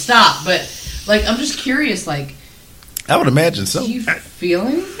fucking stop. But, like, I'm just curious. Like, I would imagine so. do you feel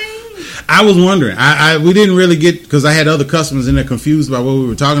anything? I was wondering. We didn't really get, because I had other customers in there confused about what we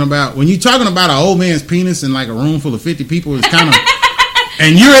were talking about. When you're talking about an old man's penis in like a room full of 50 people, it's kind of.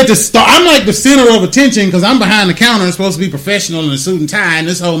 And you're at the start. I'm like the center of attention because I'm behind the counter and supposed to be professional in a suit and tie, and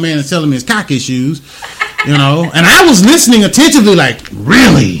this old man is telling me his cock issues, you know. And I was listening attentively, like,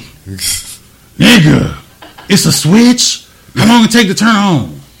 really, nigga, it's a switch. How long it take to turn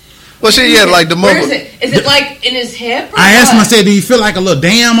on? Well, shit, yeah, like the Where mother. is it? Is it like in his hip? Or I asked him, I what? said, do you feel like a little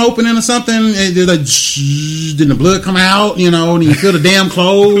dam opening or something? And did then the blood come out, you know, and you feel the dam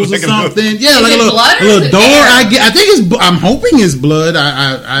close or Like a little- something? Yeah, Is like it a blood or little is it door. air? I think it's, I'm hoping it's blood.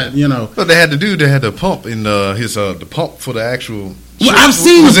 I you know. What they had to do, they had to pump in his the pump for the actual. Well, I've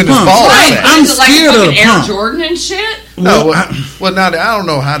seen was the in his pump. balls. Right. I'm Is it like scared of fucking the Air pump. Jordan and shit? No, Well, well, now I don't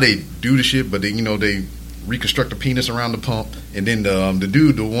know how they do the shit, but they, you know, they reconstruct the penis around the pump, and then the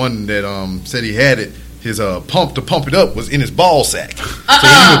dude, the one that said he had it, his pump to pump it up was in his ball sack, so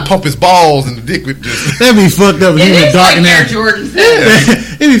he would pump his balls, and the dick would just. That'd be fucked up if he It was in the is dark like and Air that. Jordan thing.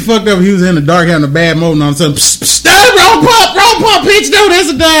 It'd be fucked up if he was in the dark having a bad mode and all of a sudden, wrong pump, bitch, no, that's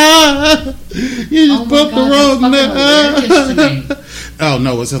a dog. You just Oh my pumped the God, wrong that's fucking hilarious to me. Oh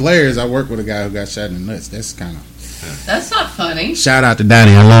no, it's hilarious. I work with a guy who got shot in the nuts. That's kind of. That's not funny. Shout out to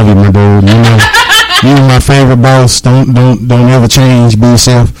Donnie. I love you, my dude. You know my favorite boss. Don't ever change. Be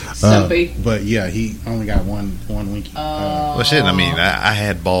yourself. Soapy. But yeah, he only got one winky. Well, shit. I mean, I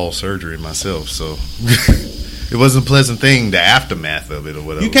had ball surgery myself, so it wasn't a pleasant thing. The aftermath of it, or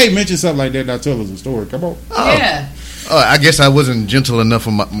whatever. You can't mention something like that without telling us a story. Come on. Yeah. I guess I wasn't gentle enough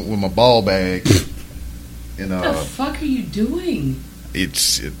with my ball bag. And What the fuck are you doing?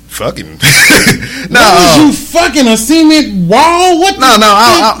 it's fucking. What was you fucking a cement wall? What? No,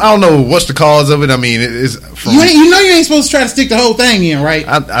 I don't know what's the cause of it. I mean, it's from. You know you ain't supposed to try to stick the whole thing in, right?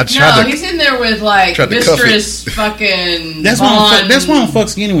 I No, tried to. he's in there with like Tried to cuff Mistress fucking. That's why I don't fuck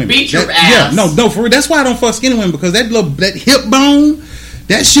skinny women. Beat your Yeah, ass. no, for real. That's why I don't fuck skinny women, because that hip bone,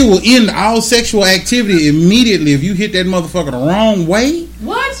 that shit will end all sexual activity immediately if you hit that motherfucker the wrong way.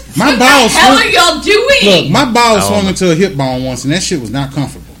 What? My what balls the hell swung- are y'all doing? Look, my balls I don't swung know. into a hip bone once, and that shit was not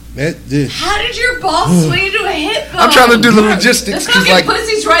comfortable. How did your balls swing into a hip bone? I'm trying to do the This logistics because, fucking like,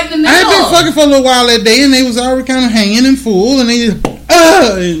 pussy's right in the I middle. had been fucking for a little while that day, and they was already kind of hanging and full, and they just,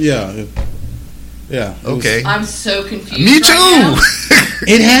 yeah. It was- okay, I'm so confused. me right now. too.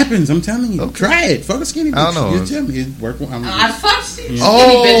 It happens. I'm telling you. Okay. Try it. Fuck a skinny bitch. I don't know. You tell me it worked. I fucked skinny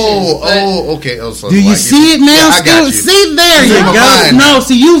bitches. But okay. Oh, so Do you like, see it now? Yeah, I got you. See there It's you in my go. mind. No,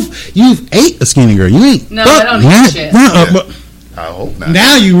 see you've ate a skinny girl. You ain't. No, I don't eat shit. But I hope not.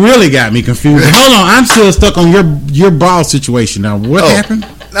 now you really got me confused. Hold on, I'm still stuck on your ball situation. Now what Oh. happened?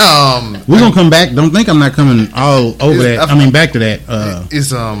 We're We're gonna come back. Don't think I'm not coming all over It's- that. I mean back to that.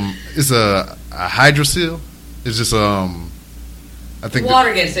 It's a hydrocele. It's just I think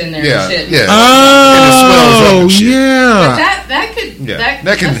water gets in there yeah, and shit. yeah. Oh and it swells up and shit. But yeah. that could. Yeah. That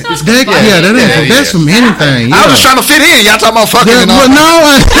That can- that's not it's- That, funny. yeah, that ain't, Yeah, that's yeah. from anything. I was yeah. just trying to fit in. Y'all talking about fucking Yeah, and all. well, no,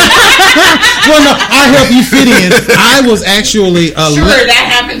 well, no, I help you fit in. I was actually Sure, that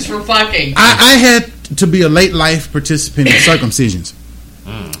happens for fucking. I had to be a late life participant in circumcisions.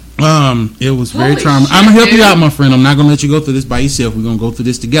 It was very Holy traumatic. shit, I'm gonna help you dude. out, my friend. I'm not gonna let you go through this by yourself. We're gonna go through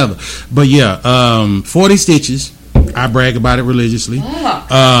this together. But yeah, 40 stitches. I brag about it religiously. Fuck.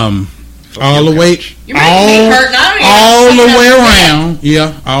 all the way, You're making me hurt. And I don't even all have to the see way that around.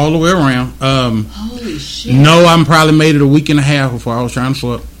 Yeah, all the way around. Holy shit. No, I'm probably made it a week and a half before I was trying to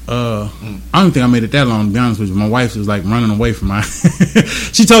fuck. I don't think I made it that long, to be honest with you. My wife was like running away from my.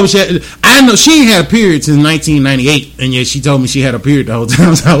 She told me I know she ain't had a period since 1998, and yet she told me she had a period the whole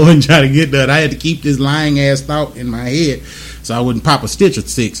time, so I wouldn't try to get that. I had to keep this lying ass thought in my head, so I wouldn't pop a stitch at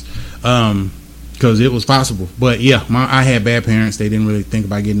 6, because it was possible. But yeah, I had bad parents. They didn't really think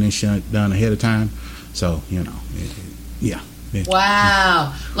about getting this shit done ahead of time, so yeah.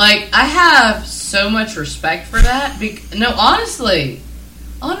 Wow. Like, I have so much respect for that. No, honestly.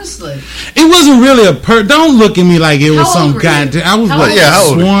 It wasn't really don't look at me like it was How some old were you? goddamn. I was How like old? Yeah, how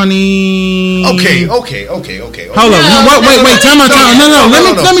old? 20. Okay. Hold on. Wait. Time out.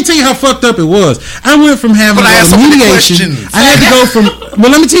 No. Let me tell you how fucked up it was. I went from having But I asked so many mediation. questions. I had to go from. Well,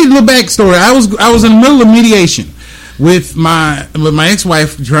 let me tell you a little backstory. I was in the middle of mediation with my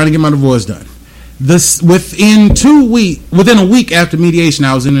ex-wife trying to get my divorce done. Within a week after mediation,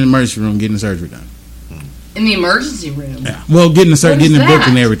 I was in the emergency room getting the surgery done. In the emergency room? Yeah. Well, getting it booked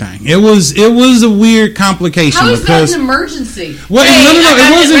and everything. It was a weird complication. How is because that an emergency? Well,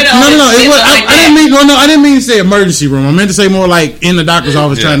 it wasn't. I didn't mean to say emergency room. I meant to say more like in the doctor's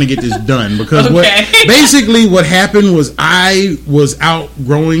office trying to get this done. Because basically what happened was I was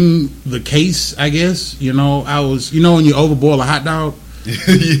outgrowing the case. I guess I was. When you overboil a hot dog.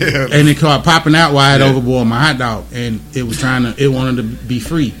 Yeah. And it caught popping out while I had overboiled my hot dog, and it wanted to be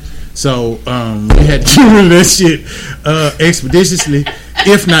free. So we had to get rid of that shit expeditiously,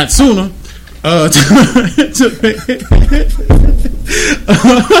 if not sooner.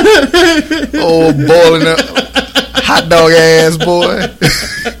 Boiling up hot dog ass boy.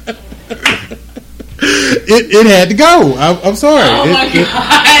 It had to go. I'm sorry. Oh my God!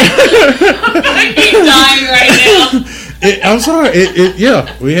 I keep dying right now. I'm sorry.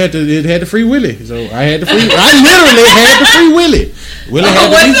 We had to. It had to free Willie. So I had to free. I literally had to free Willie. Willie had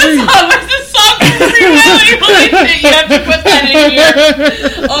to be free. What's the song? Free Willie. Holy shit! You have to put that in here.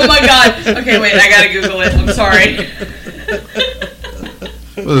 Oh my God. Okay, wait. I gotta Google it. I'm sorry.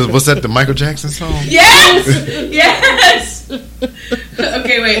 What's that? The Michael Jackson song? Yes.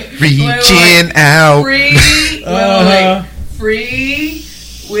 Okay, wait. Reaching out. Free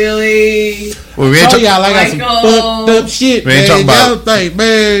Willie. Well, we ain't y'all, I got some fucked up shit. We ain't talking about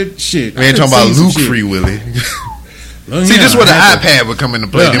shit. We ain't talking about Luke Free Willie. See, this is where the iPad would come into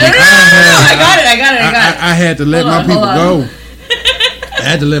play. No, I got it. I had to let my people go. I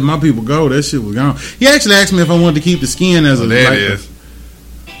had to let my people go. That shit was gone. He actually asked me if I wanted to keep the skin as a. There it is.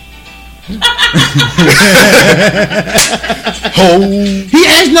 He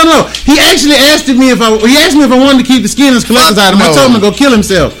actually asked me if I wanted to keep the skin as collector's item. I told him to go kill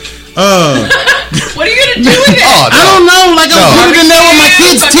himself. What are you gonna do with it? I don't know. Like I'm put it in there with my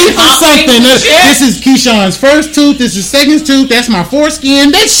kid's teeth or something. This is Keyshawn's first tooth. This is second tooth. That's my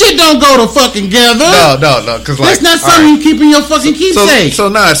foreskin. That shit don't go to fucking together. No. Because that's not something you keep in your fucking keepsake.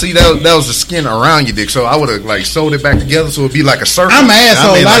 So see that was the skin around your dick. So I would have like sewed it back together so it'd be like a circle. I'm an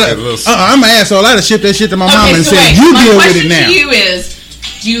asshole. I'm an asshole. I'd have shipped that shit to my mama and said, "You deal with it now." My question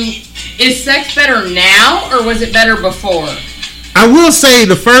to you is sex better now or was it better before? I will say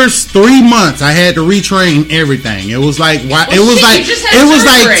the first 3 months I had to retrain everything. It was like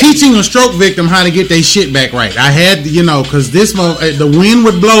teaching a stroke victim how to get their shit back right. I had because the wind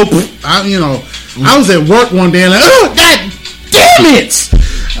would blow. I was at work one day and like, oh god damn it!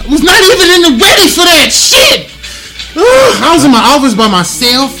 I was not even ready for that shit. I was in my office by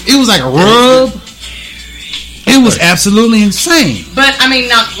myself. It was like a rub. It was absolutely insane. But I mean,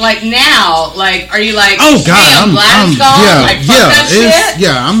 not like now. Like, are you like? Oh God, hey, I'm yeah, that shit?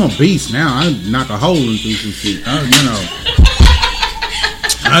 Yeah. I'm a beast now. I knock a hole into some shit.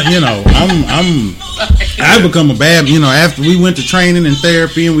 I've become a bad. After we went to training and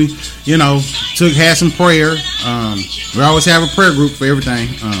therapy, and we, had some prayer. We always have a prayer group for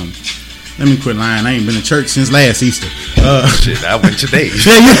everything. Let me quit lying. I ain't been to church since last Easter. Shit, I went today.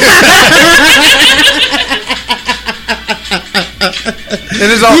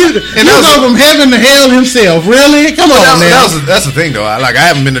 And go from heaven to hell himself. Really? Come on, now. That's the thing, though. I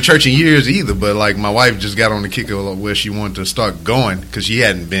haven't been to church in years either. But like, my wife just got on the kick of where she wanted to start going because she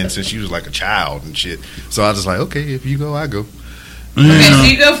hadn't been since she was like a child and shit. So I was just like, okay, if you go, I go. Okay, so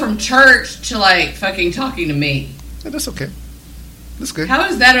you go from church to like fucking talking to me. Yeah, that's okay. That's good. How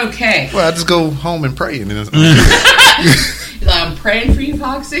is that okay? Well, I just go home and pray, and then You're like, I'm praying for you,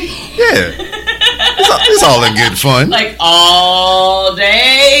 Foxy. Yeah, it's all in good fun. Like all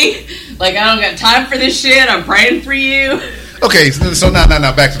day. Like I don't got time for this shit. I'm praying for you. Okay, so now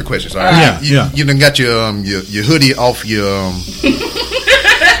back to the questions. All right. Yeah. You done got your hoodie off your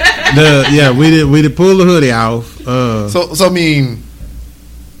We did pull the hoodie off. So I mean,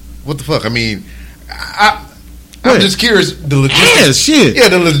 what the fuck? I mean, I'm just curious the logistics. Yeah,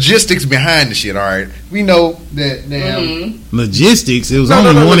 the logistics behind the shit. All right, we know that logistics. It was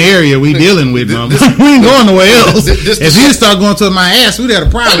only one area we dealing with. We ain't going nowhere else. If you start going to my ass, we'd have a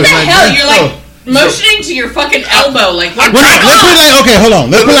problem. What the hell? You're like motioning to your fucking elbow. Like, let's put okay, hold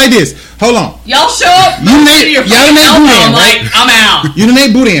on. Let's put it like this. Hold on. Y'all show up. Y'all done ate boudin, right? I'm out. You done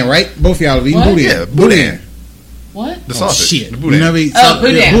ate boudin, right? Both of y'all have eaten boudin. Yeah, boudin. What? The sausage. Shit. The boudin. You never eat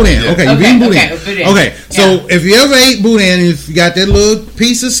boudin. Yeah. Okay, you've eaten boudin. Okay. So if you ever ate boudin, if you got that little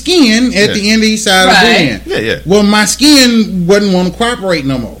piece of skin at the end of each side of boudin. Yeah. Well, my skin wasn't want to cooperate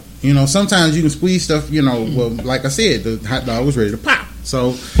no more. You know, sometimes you can squeeze stuff, you know, well, like I said, the hot dog was ready to pop.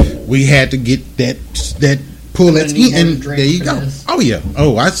 So we had to get that pull that skin, and there you go. Oh, yeah.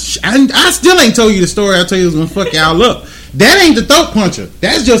 Oh, I still ain't told you the story I told you was going to fuck y'all up. That ain't the throat puncher.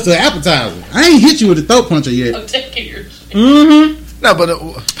 That's just the appetizer. I ain't hit you with the throat puncher yet. I'm taking your shit. No, but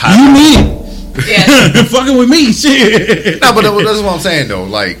you need it. Yeah. Fucking with me, shit. No, but that's what I'm saying though.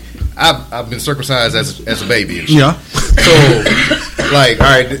 Like I've been circumcised as a baby. And shit. Yeah. So like, all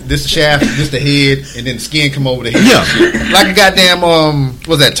right, this the shaft, this the head, and then the skin come over the head. Yeah. Like a goddamn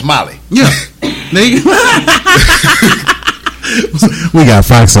what's that, tamale? Yeah. We got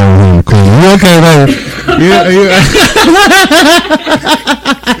Fox over here, Queen. You okay, baby?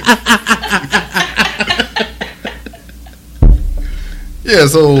 Yeah.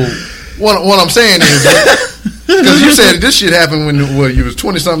 So what I'm saying is, because you said this shit happened when you was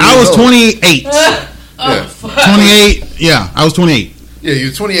 20 something. I was 28. Yeah. 28. Yeah, I was 28. Yeah, you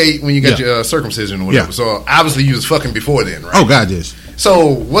was 28 when you got your circumcision or whatever. Yeah. So obviously you was fucking before then, right? Oh God, yes.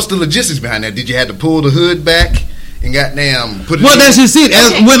 So what's the logistics behind that? Did you have to pull the hood back and goddamn put it? Well, that's just it.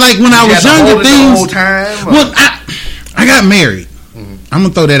 When I was younger, things. The whole time. Well, I got married. Mm-hmm. I'm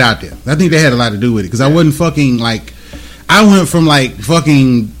gonna throw that out there. I think that had a lot to do with it because I wasn't fucking like. I went from like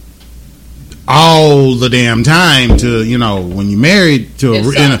fucking all the damn time to, you know, when you married to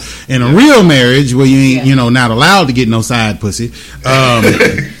in a real marriage where you ain't you know, not allowed to get no side pussy,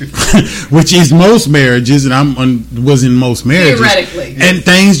 which is most marriages, and was in most marriages theoretically, and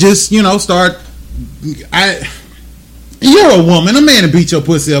things just, you know, start. You're a woman, a man to beat your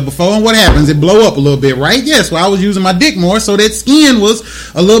pussy up before, and what happens? It blow up a little bit, right? Yes. Well, I was using my dick more, so that skin was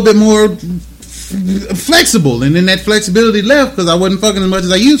a little bit more flexible, and then that flexibility left because I wasn't fucking as much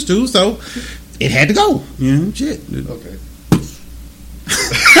as I used to, so it had to go. You know, shit. Okay.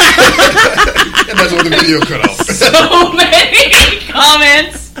 And that's what the video cut off. So many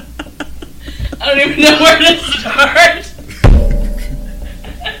comments. I don't even know where to start.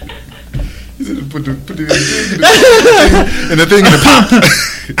 Put the and the thing in the pop.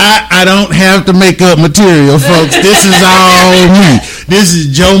 I don't have to make up material, folks. This is all me. This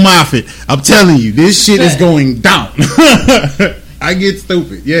is Joe Moffitt. I'm telling you, this shit is going down. I get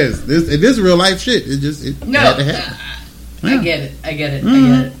stupid. Yes, this is real life shit. It had to happen. I get it. I get it.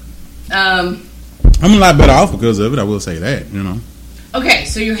 I'm a lot better off because of it. I will say that. You know. Okay,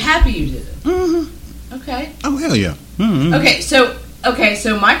 so you're happy you did it. Mm-hmm. Okay. Oh hell yeah. Mm-hmm. Okay,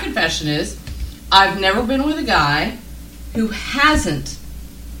 so my confession is, I've never been with a guy who hasn't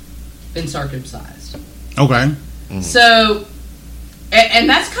been circumcised. Okay. Mm-hmm. So, and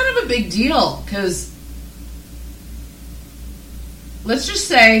that's kind of a big deal because, let's just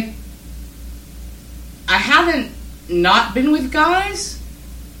say, I haven't not been with guys.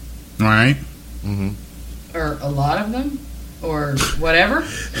 All right. Mm-hmm. Or a lot of them, or whatever.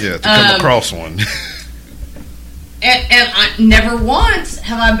 Yeah, to come across one. And I never once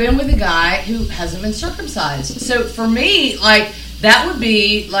have I been with a guy who hasn't been circumcised. So for me, like, that would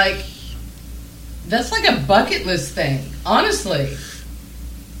be like, that's like a bucket list thing, honestly.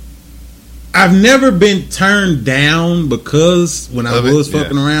 I've never been turned down because when I was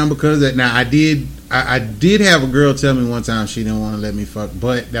fucking around because that. Now I did have a girl tell me one time she didn't want to let me fuck,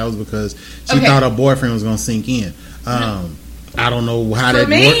 but that was because she thought her boyfriend was gonna sink in. I don't know how that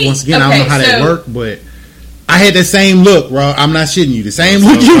worked. Once again, I don't know how that worked, but I had that same look, bro. I'm not shitting you. The same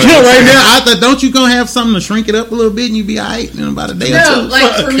look you get right now. I thought, don't you gonna have something to shrink it up a little bit and you be alright in about a day or two? No,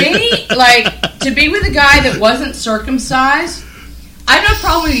 like for me, like to be with a guy that wasn't circumcised, I'd no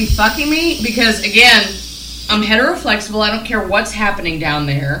problem with you fucking me because again, I'm hetero-flexible. I don't care what's happening down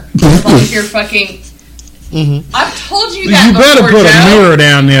there as long as you're fucking. Mm-hmm. I've told you that. You better before, put Joe. a mirror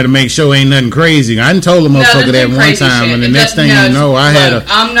down there to make sure ain't nothing crazy. I done told the motherfucker that one time, shit. And the next thing you know, I had a.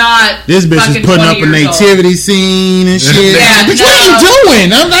 I'm not. This bitch is putting up a nativity scene and shit. Yeah, bitch, what are you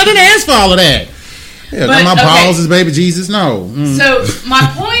doing? I didn't ask for all of that. Yeah, but, my balls is baby Jesus. No. So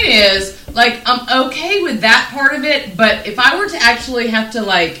my point is, like, I'm okay with that part of it, but if I were to actually have to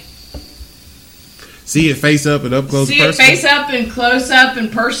like see it face up and up close. See it face up and close up and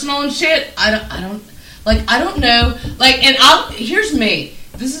personal and shit. I don't know. Like, and here's me.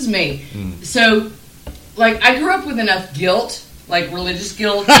 This is me. So, like, I grew up with enough guilt, like religious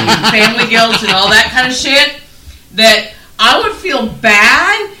guilt and family guilt and all that kind of shit, that I would feel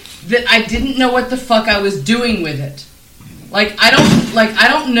bad that I didn't know what the fuck I was doing with it. Like, I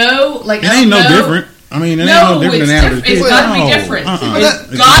don't know. Like, it ain't no different. I mean, it ain't no different than that. It's gotta be different.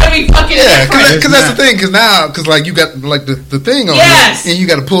 It's gotta be fucking different. Because that's the thing. Because now, like, you got like the thing on yes. there, and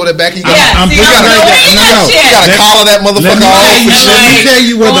you got to pull that back. And you got to collar that motherfucker off. Let me tell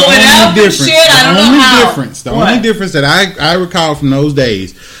you what the only difference. The only difference that I recall from those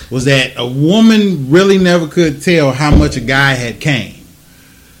days was that a woman really never could tell how much a guy had came.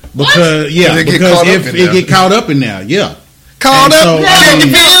 Because if it get caught up in there, caught up,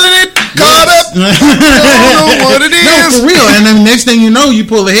 you feeling it? Caught up. I don't know what it is. No, for real. And then the next thing you know, you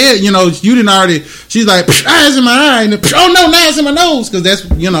pull ahead. You know, you didn't already. She's like, eyes in my eye, and oh no, now it's in my nose, because that's it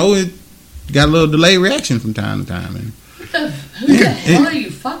got a little delayed reaction from time to time. And who the hell are you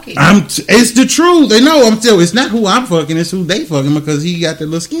fucking? It's the truth. They know I'm still. It's not who I'm fucking. It's who they fucking, because he got that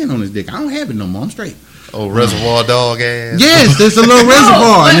little skin on his dick. I don't have it no more. I'm straight. Oh, reservoir dog ass. Yes, there's a little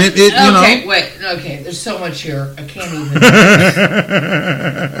reservoir, and it you know. Okay, there's so much here. I can't even.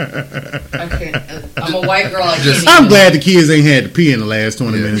 I can't. I'm a white girl. I'm glad the kids ain't had to pee in the last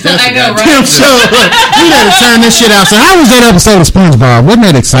 20 minutes. That's I know, right? So we got to turn this shit out. So how was that episode of SpongeBob? Wasn't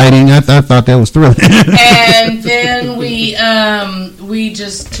that exciting? I thought that was thrilling. And then we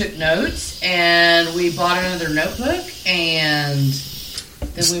just took notes, and we bought another notebook, and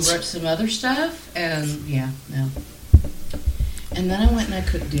then we wrote some other stuff, and and then I went and I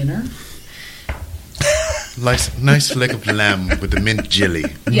cooked dinner. Nice leg of lamb with the mint jelly.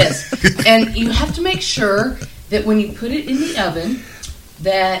 Yes, and you have to make sure that when you put it in the oven,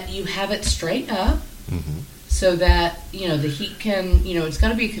 that you have it straight up, so that the heat can it's got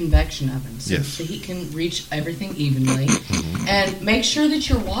to be a convection oven, so the heat can reach everything evenly, and make sure that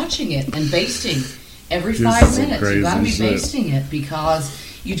you're watching it and basting. Every 5 minutes, you got to be basting it, because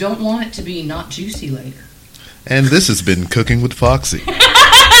you don't want it to be not juicy later. And this has been Cooking with Foxy. The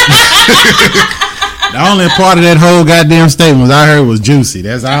only part of that whole goddamn statement I heard was juicy.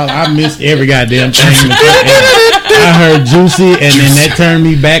 That's all. I missed every goddamn thing. I heard juicy, and then that turned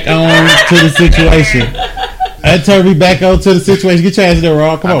me back on to the situation. That turned me back on to the situation. Get your ass there,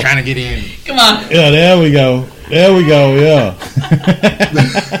 Raw. Come on. I'm trying to get in. Come on. Yeah, there we go. Yeah.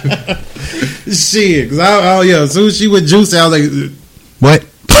 Shit, because as soon as she went juicy, I was like, what?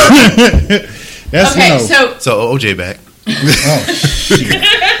 That's okay. So OJ back. Oh shit!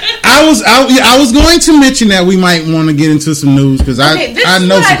 I was going to mention that we might want to get into some news, because I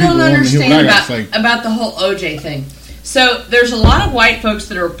know some people want to hear what I got to say about the whole OJ thing. So there's a lot of white folks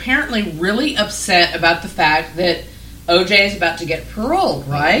that are apparently really upset about the fact that OJ is about to get paroled,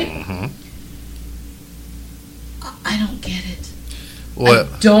 right? Mm-hmm. I don't get it. Well,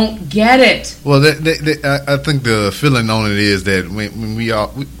 I don't get it. Well, I think the feeling on it is that when we are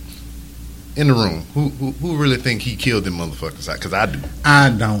in the room, who really think he killed them motherfuckers? Because I do. I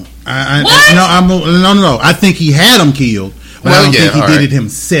don't. No. I think he had them killed, but I don't think he did it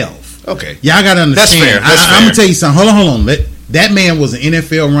himself. Okay. Y'all got to understand. That's fair. I'm going to tell you something. Hold on. That man was an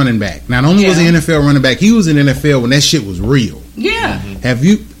NFL running back. Not only was he an NFL running back, he was in NFL when that shit was real. Yeah. Have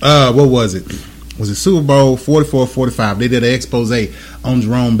you, what was it? Was it Super Bowl 44-45? They did an expose on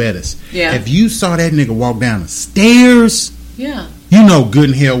Jerome Bettis. Yeah. If you saw that nigga walk down the stairs, you know good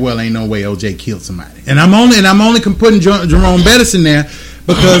and hell well ain't no way OJ killed somebody. And I'm only putting Jerome Bettis in there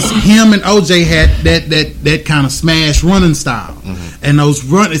because him and OJ had that kind of smash running style. And those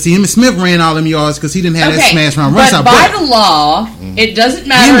him and Smith ran all them yards because he didn't have that smash run style. But by the law, it doesn't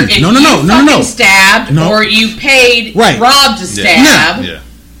matter if you stabbed or you paid Rob to stab. Yeah.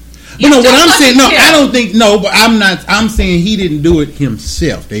 But no, what I'm saying, I don't think, but I'm saying he didn't do it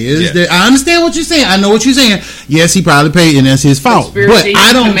himself. I understand what you're saying. I know what you're saying. Yes, he probably paid, and that's his fault. Conspiracy, but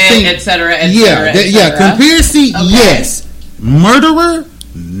I don't think, et cetera. Conspiracy, yes. Murderer,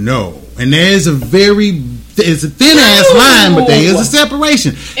 no. And there's a thin ass line, but there is a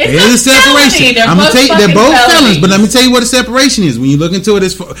separation. There's a separation. I'm gonna tell you, they're both felons, but let me tell you what a separation is. When you look into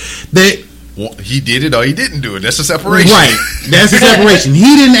it, he did it or he didn't do it. That's a separation. Right. That's a separation.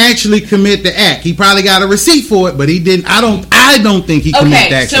 He didn't actually commit the act. He probably got a receipt for it, but he didn't. I don't think he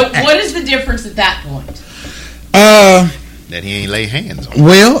committed the actual act. So what is the difference at that point? That he ain't lay hands on.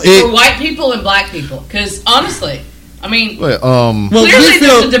 Well, for white people and black people, because honestly, I mean, Well, clearly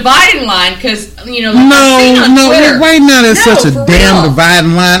there's a dividing line because, like I've seen on Twitter. Right now there's such a for damn real.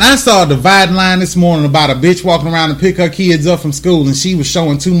 dividing line. I saw a dividing line this morning about a bitch walking around to pick her kids up from school and she was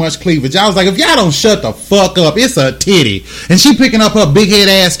showing too much cleavage. I was like, if y'all don't shut the fuck up, it's a titty. And she picking up her big head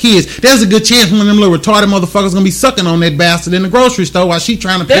ass kids. There's a good chance one of them little retarded motherfuckers gonna be sucking on that bastard in the grocery store while she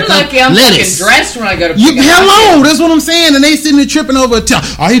trying to They're pick up lucky I'm lettuce. fucking dressed when I go to pick up my Hello, kids. that's what I'm saying. And they sitting there tripping over a towel.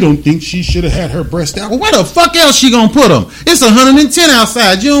 I don't think she should have had her breast out. Well, where the fuck else she gonna put them? It's 110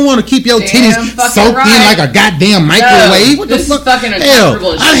 outside. You don't want to keep your Damn titties fucking soaked in right. like a goddamn microwave. No, What the this is fuck? fucking Hell,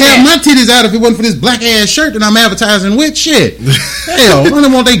 uncomfortable as I'd shit. have my titties out if it wasn't for this black ass shirt that I'm advertising with. Shit. Hell, I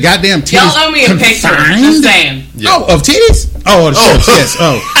don't want they goddamn titties. Y'all owe me a picture. confined. Just saying. Oh, of titties? Oh, of the shirts, yes.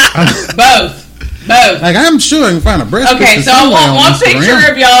 Oh. Both. Like, I'm sure I can find a breast Okay, picture so I somewhere want on one Instagram.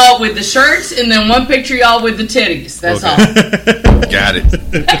 picture of y'all with the shirts and then one picture of y'all with the titties. That's all. got it.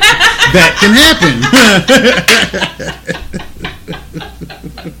 That can happen.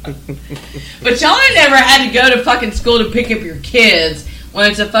 But y'all ain't never had to go to fucking school to pick up your kids when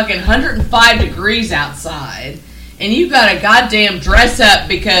it's a fucking 105 degrees outside and you gotta goddamn dress up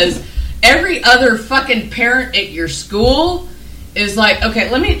because every other fucking parent at your school is like, okay,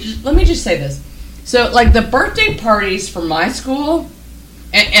 let me just say this. So, like, the birthday parties for my school,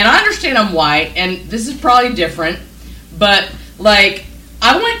 and I understand I'm white, and this is probably different, but, like,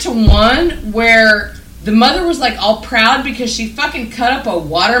 I went to one where the mother was, like, all proud because she fucking cut up a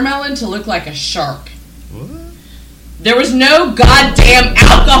watermelon to look like a shark. What? There was no goddamn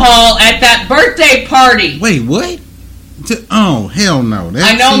alcohol at that birthday party. Wait, what? Oh, hell no.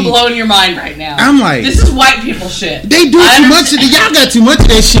 I know I'm blowing your mind right now. I'm like... This is white people shit. They do too much of it. Y'all got too much of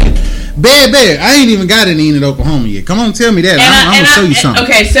that shit. Bad. I ain't even got any in Oklahoma yet. Come on, tell me that. I'm going to show you something.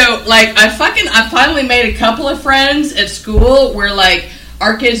 Okay, so, like, I finally made a couple of friends at school where, like,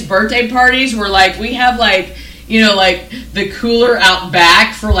 our kids' birthday parties were, like, we have, like, like, the cooler out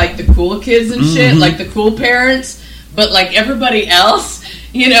back for, like, the cool kids and shit, like, the cool parents, but, like, everybody else,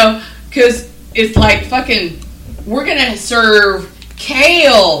 because it's, like, fucking, we're going to serve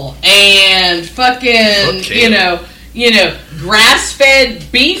kale and fucking, grass-fed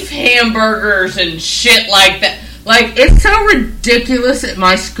beef hamburgers and shit like that. Like, it's so ridiculous at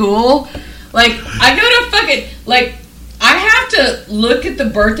my school. Like, I go to fucking, like, I have to look at the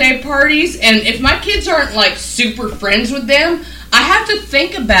birthday parties, and if my kids aren't, like, super friends with them, I have to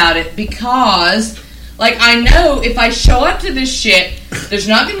think about it because, like, I know if I show up to this shit, there's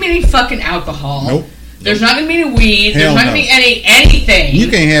not going to be any fucking alcohol. Nope. There's not going to be any weed. Hell There's not going to be anything. You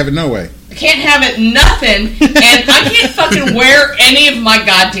can't have it no way. I can't have it nothing, and I can't fucking wear any of my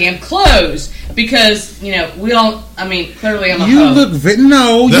goddamn clothes because we don't. I mean, clearly I'm a hoe. You look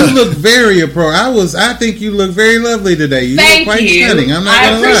very appropriate. I think you look very lovely today. You Thank look quite you. stunning. I'm not I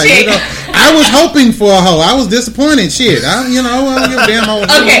gonna lie. appreciate I was hoping for a hoe. I was disappointed. Shit. I don't give a damn hoe.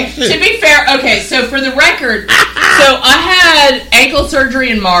 Okay, to be fair, so for the record, so I had ankle surgery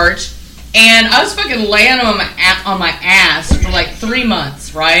in March, and I was fucking laying on my ass for like 3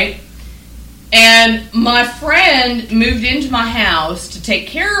 months, right? And my friend moved into my house to take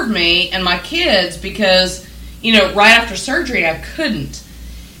care of me and my kids because, right after surgery I couldn't.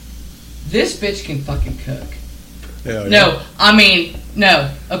 This bitch can fucking cook. Hell yeah. No, I mean, no.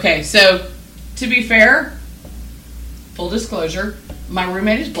 Okay, so to be fair, full disclosure, my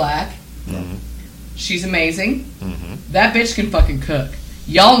roommate is black. Mm-hmm. She's amazing. Mm-hmm. That bitch can fucking cook.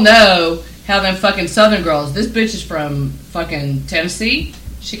 Y'all know how them fucking Southern girls, this bitch is from fucking Tennessee.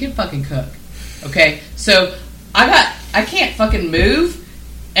 She can fucking cook. Okay, so I can't fucking move,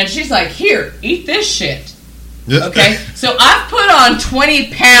 and she's like, here, eat this shit. Okay, so I've put on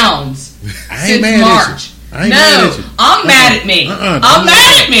 20 pounds since March. I'm mad at me. I'm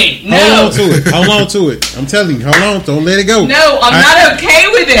mad at me. No. Hold on to it. I'm telling you, hold on. Don't let it go. No, I'm not okay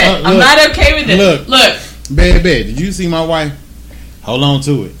with it. I'm not okay with it. Look. Bad. Did you see my wife? Hold on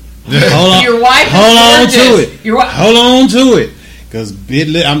to it. Hold on. Your wife is hold on gorgeous. to it. Your hold on to it. Because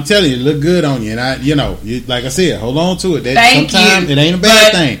I'm telling you, it look good on you. And like I said, hold on to it. Sometimes it ain't a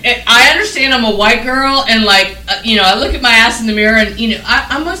bad thing. I understand I'm a white girl, and I look at my ass in the mirror, and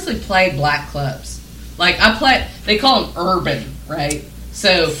I mostly play black clubs. Like they call them urban, right?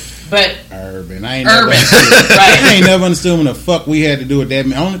 So, but urban. I ain't urban, right? I ain't never understood when the fuck we had to do with that.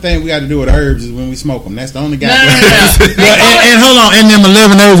 The only thing we got to do with herbs is when we smoke them. That's the only guy. No. and hold on, and them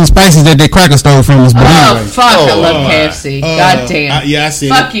 11 herbs and spices that cracker stole from us. Oh fuck! I love KFC. God damn. Yeah, I see.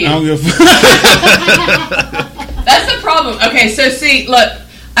 Fuck you. I don't give a fuck. That's the problem. Okay, so see, look.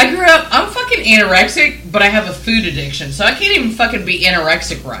 I grew up, I'm fucking anorexic, but I have a food addiction, so I can't even fucking be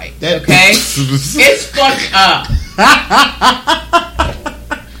anorexic right, okay? It's fucked up.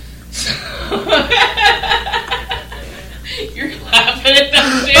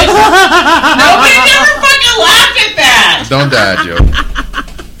 Nobody ever fucking laughed at that. Don't die, Joe.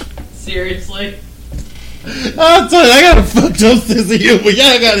 Seriously. I'll tell you, I got a fucked up sense of humor.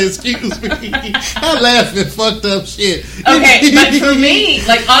 Y'all gotta excuse me. I laugh at fucked up shit. Okay, but for me,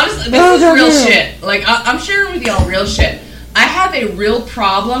 like, honestly, this is real shit. Like, I'm sharing with y'all real shit. I have a real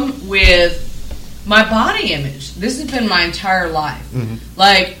problem with my body image. This has been my entire life. Mm-hmm.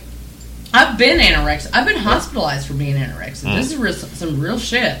 Like, I've been anorexic. I've been hospitalized for being anorexic. Mm. This is some real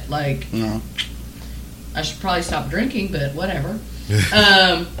shit. Like, I should probably stop drinking, but whatever.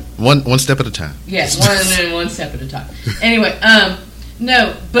 One step at a time. Yeah, one step at a time. Anyway,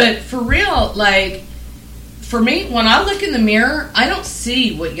 no, but for real, like, for me, when I look in the mirror, I don't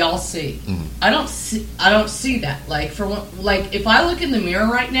see what y'all see. Mm. I don't see that. Like, if I look in the mirror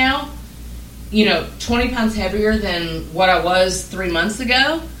right now, 20 pounds heavier than what I was 3 months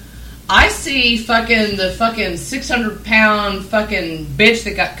ago, I see the 600-pound fucking bitch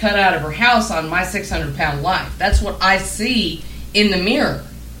that got cut out of her house on my 600-pound life. That's what I see in the mirror.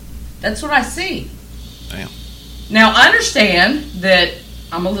 That's what I see. Damn. Now, I understand that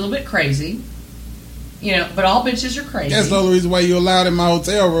I'm a little bit crazy, but all bitches are crazy. That's the only reason why you allowed in my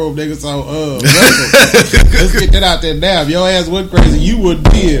hotel room, nigga. So, let's get that out there now. If your ass wasn't crazy, you wouldn't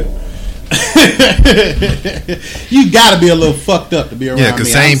be here. You gotta be a little fucked up to be around me. Yeah,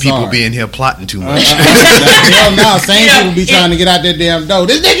 because same people be in here plotting too much. Same people be trying to get out that damn door.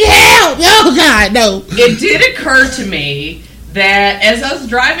 This nigga help! Oh God, no. It did occur to me that as I was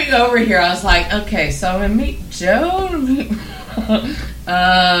driving over here, I was like, okay, so I'm gonna meet Joe.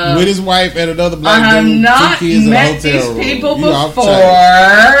 With his wife and another black dude. I've not 2 kids met in a hotel these people room. before,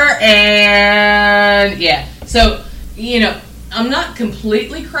 and yeah, so I'm not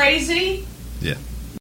completely crazy,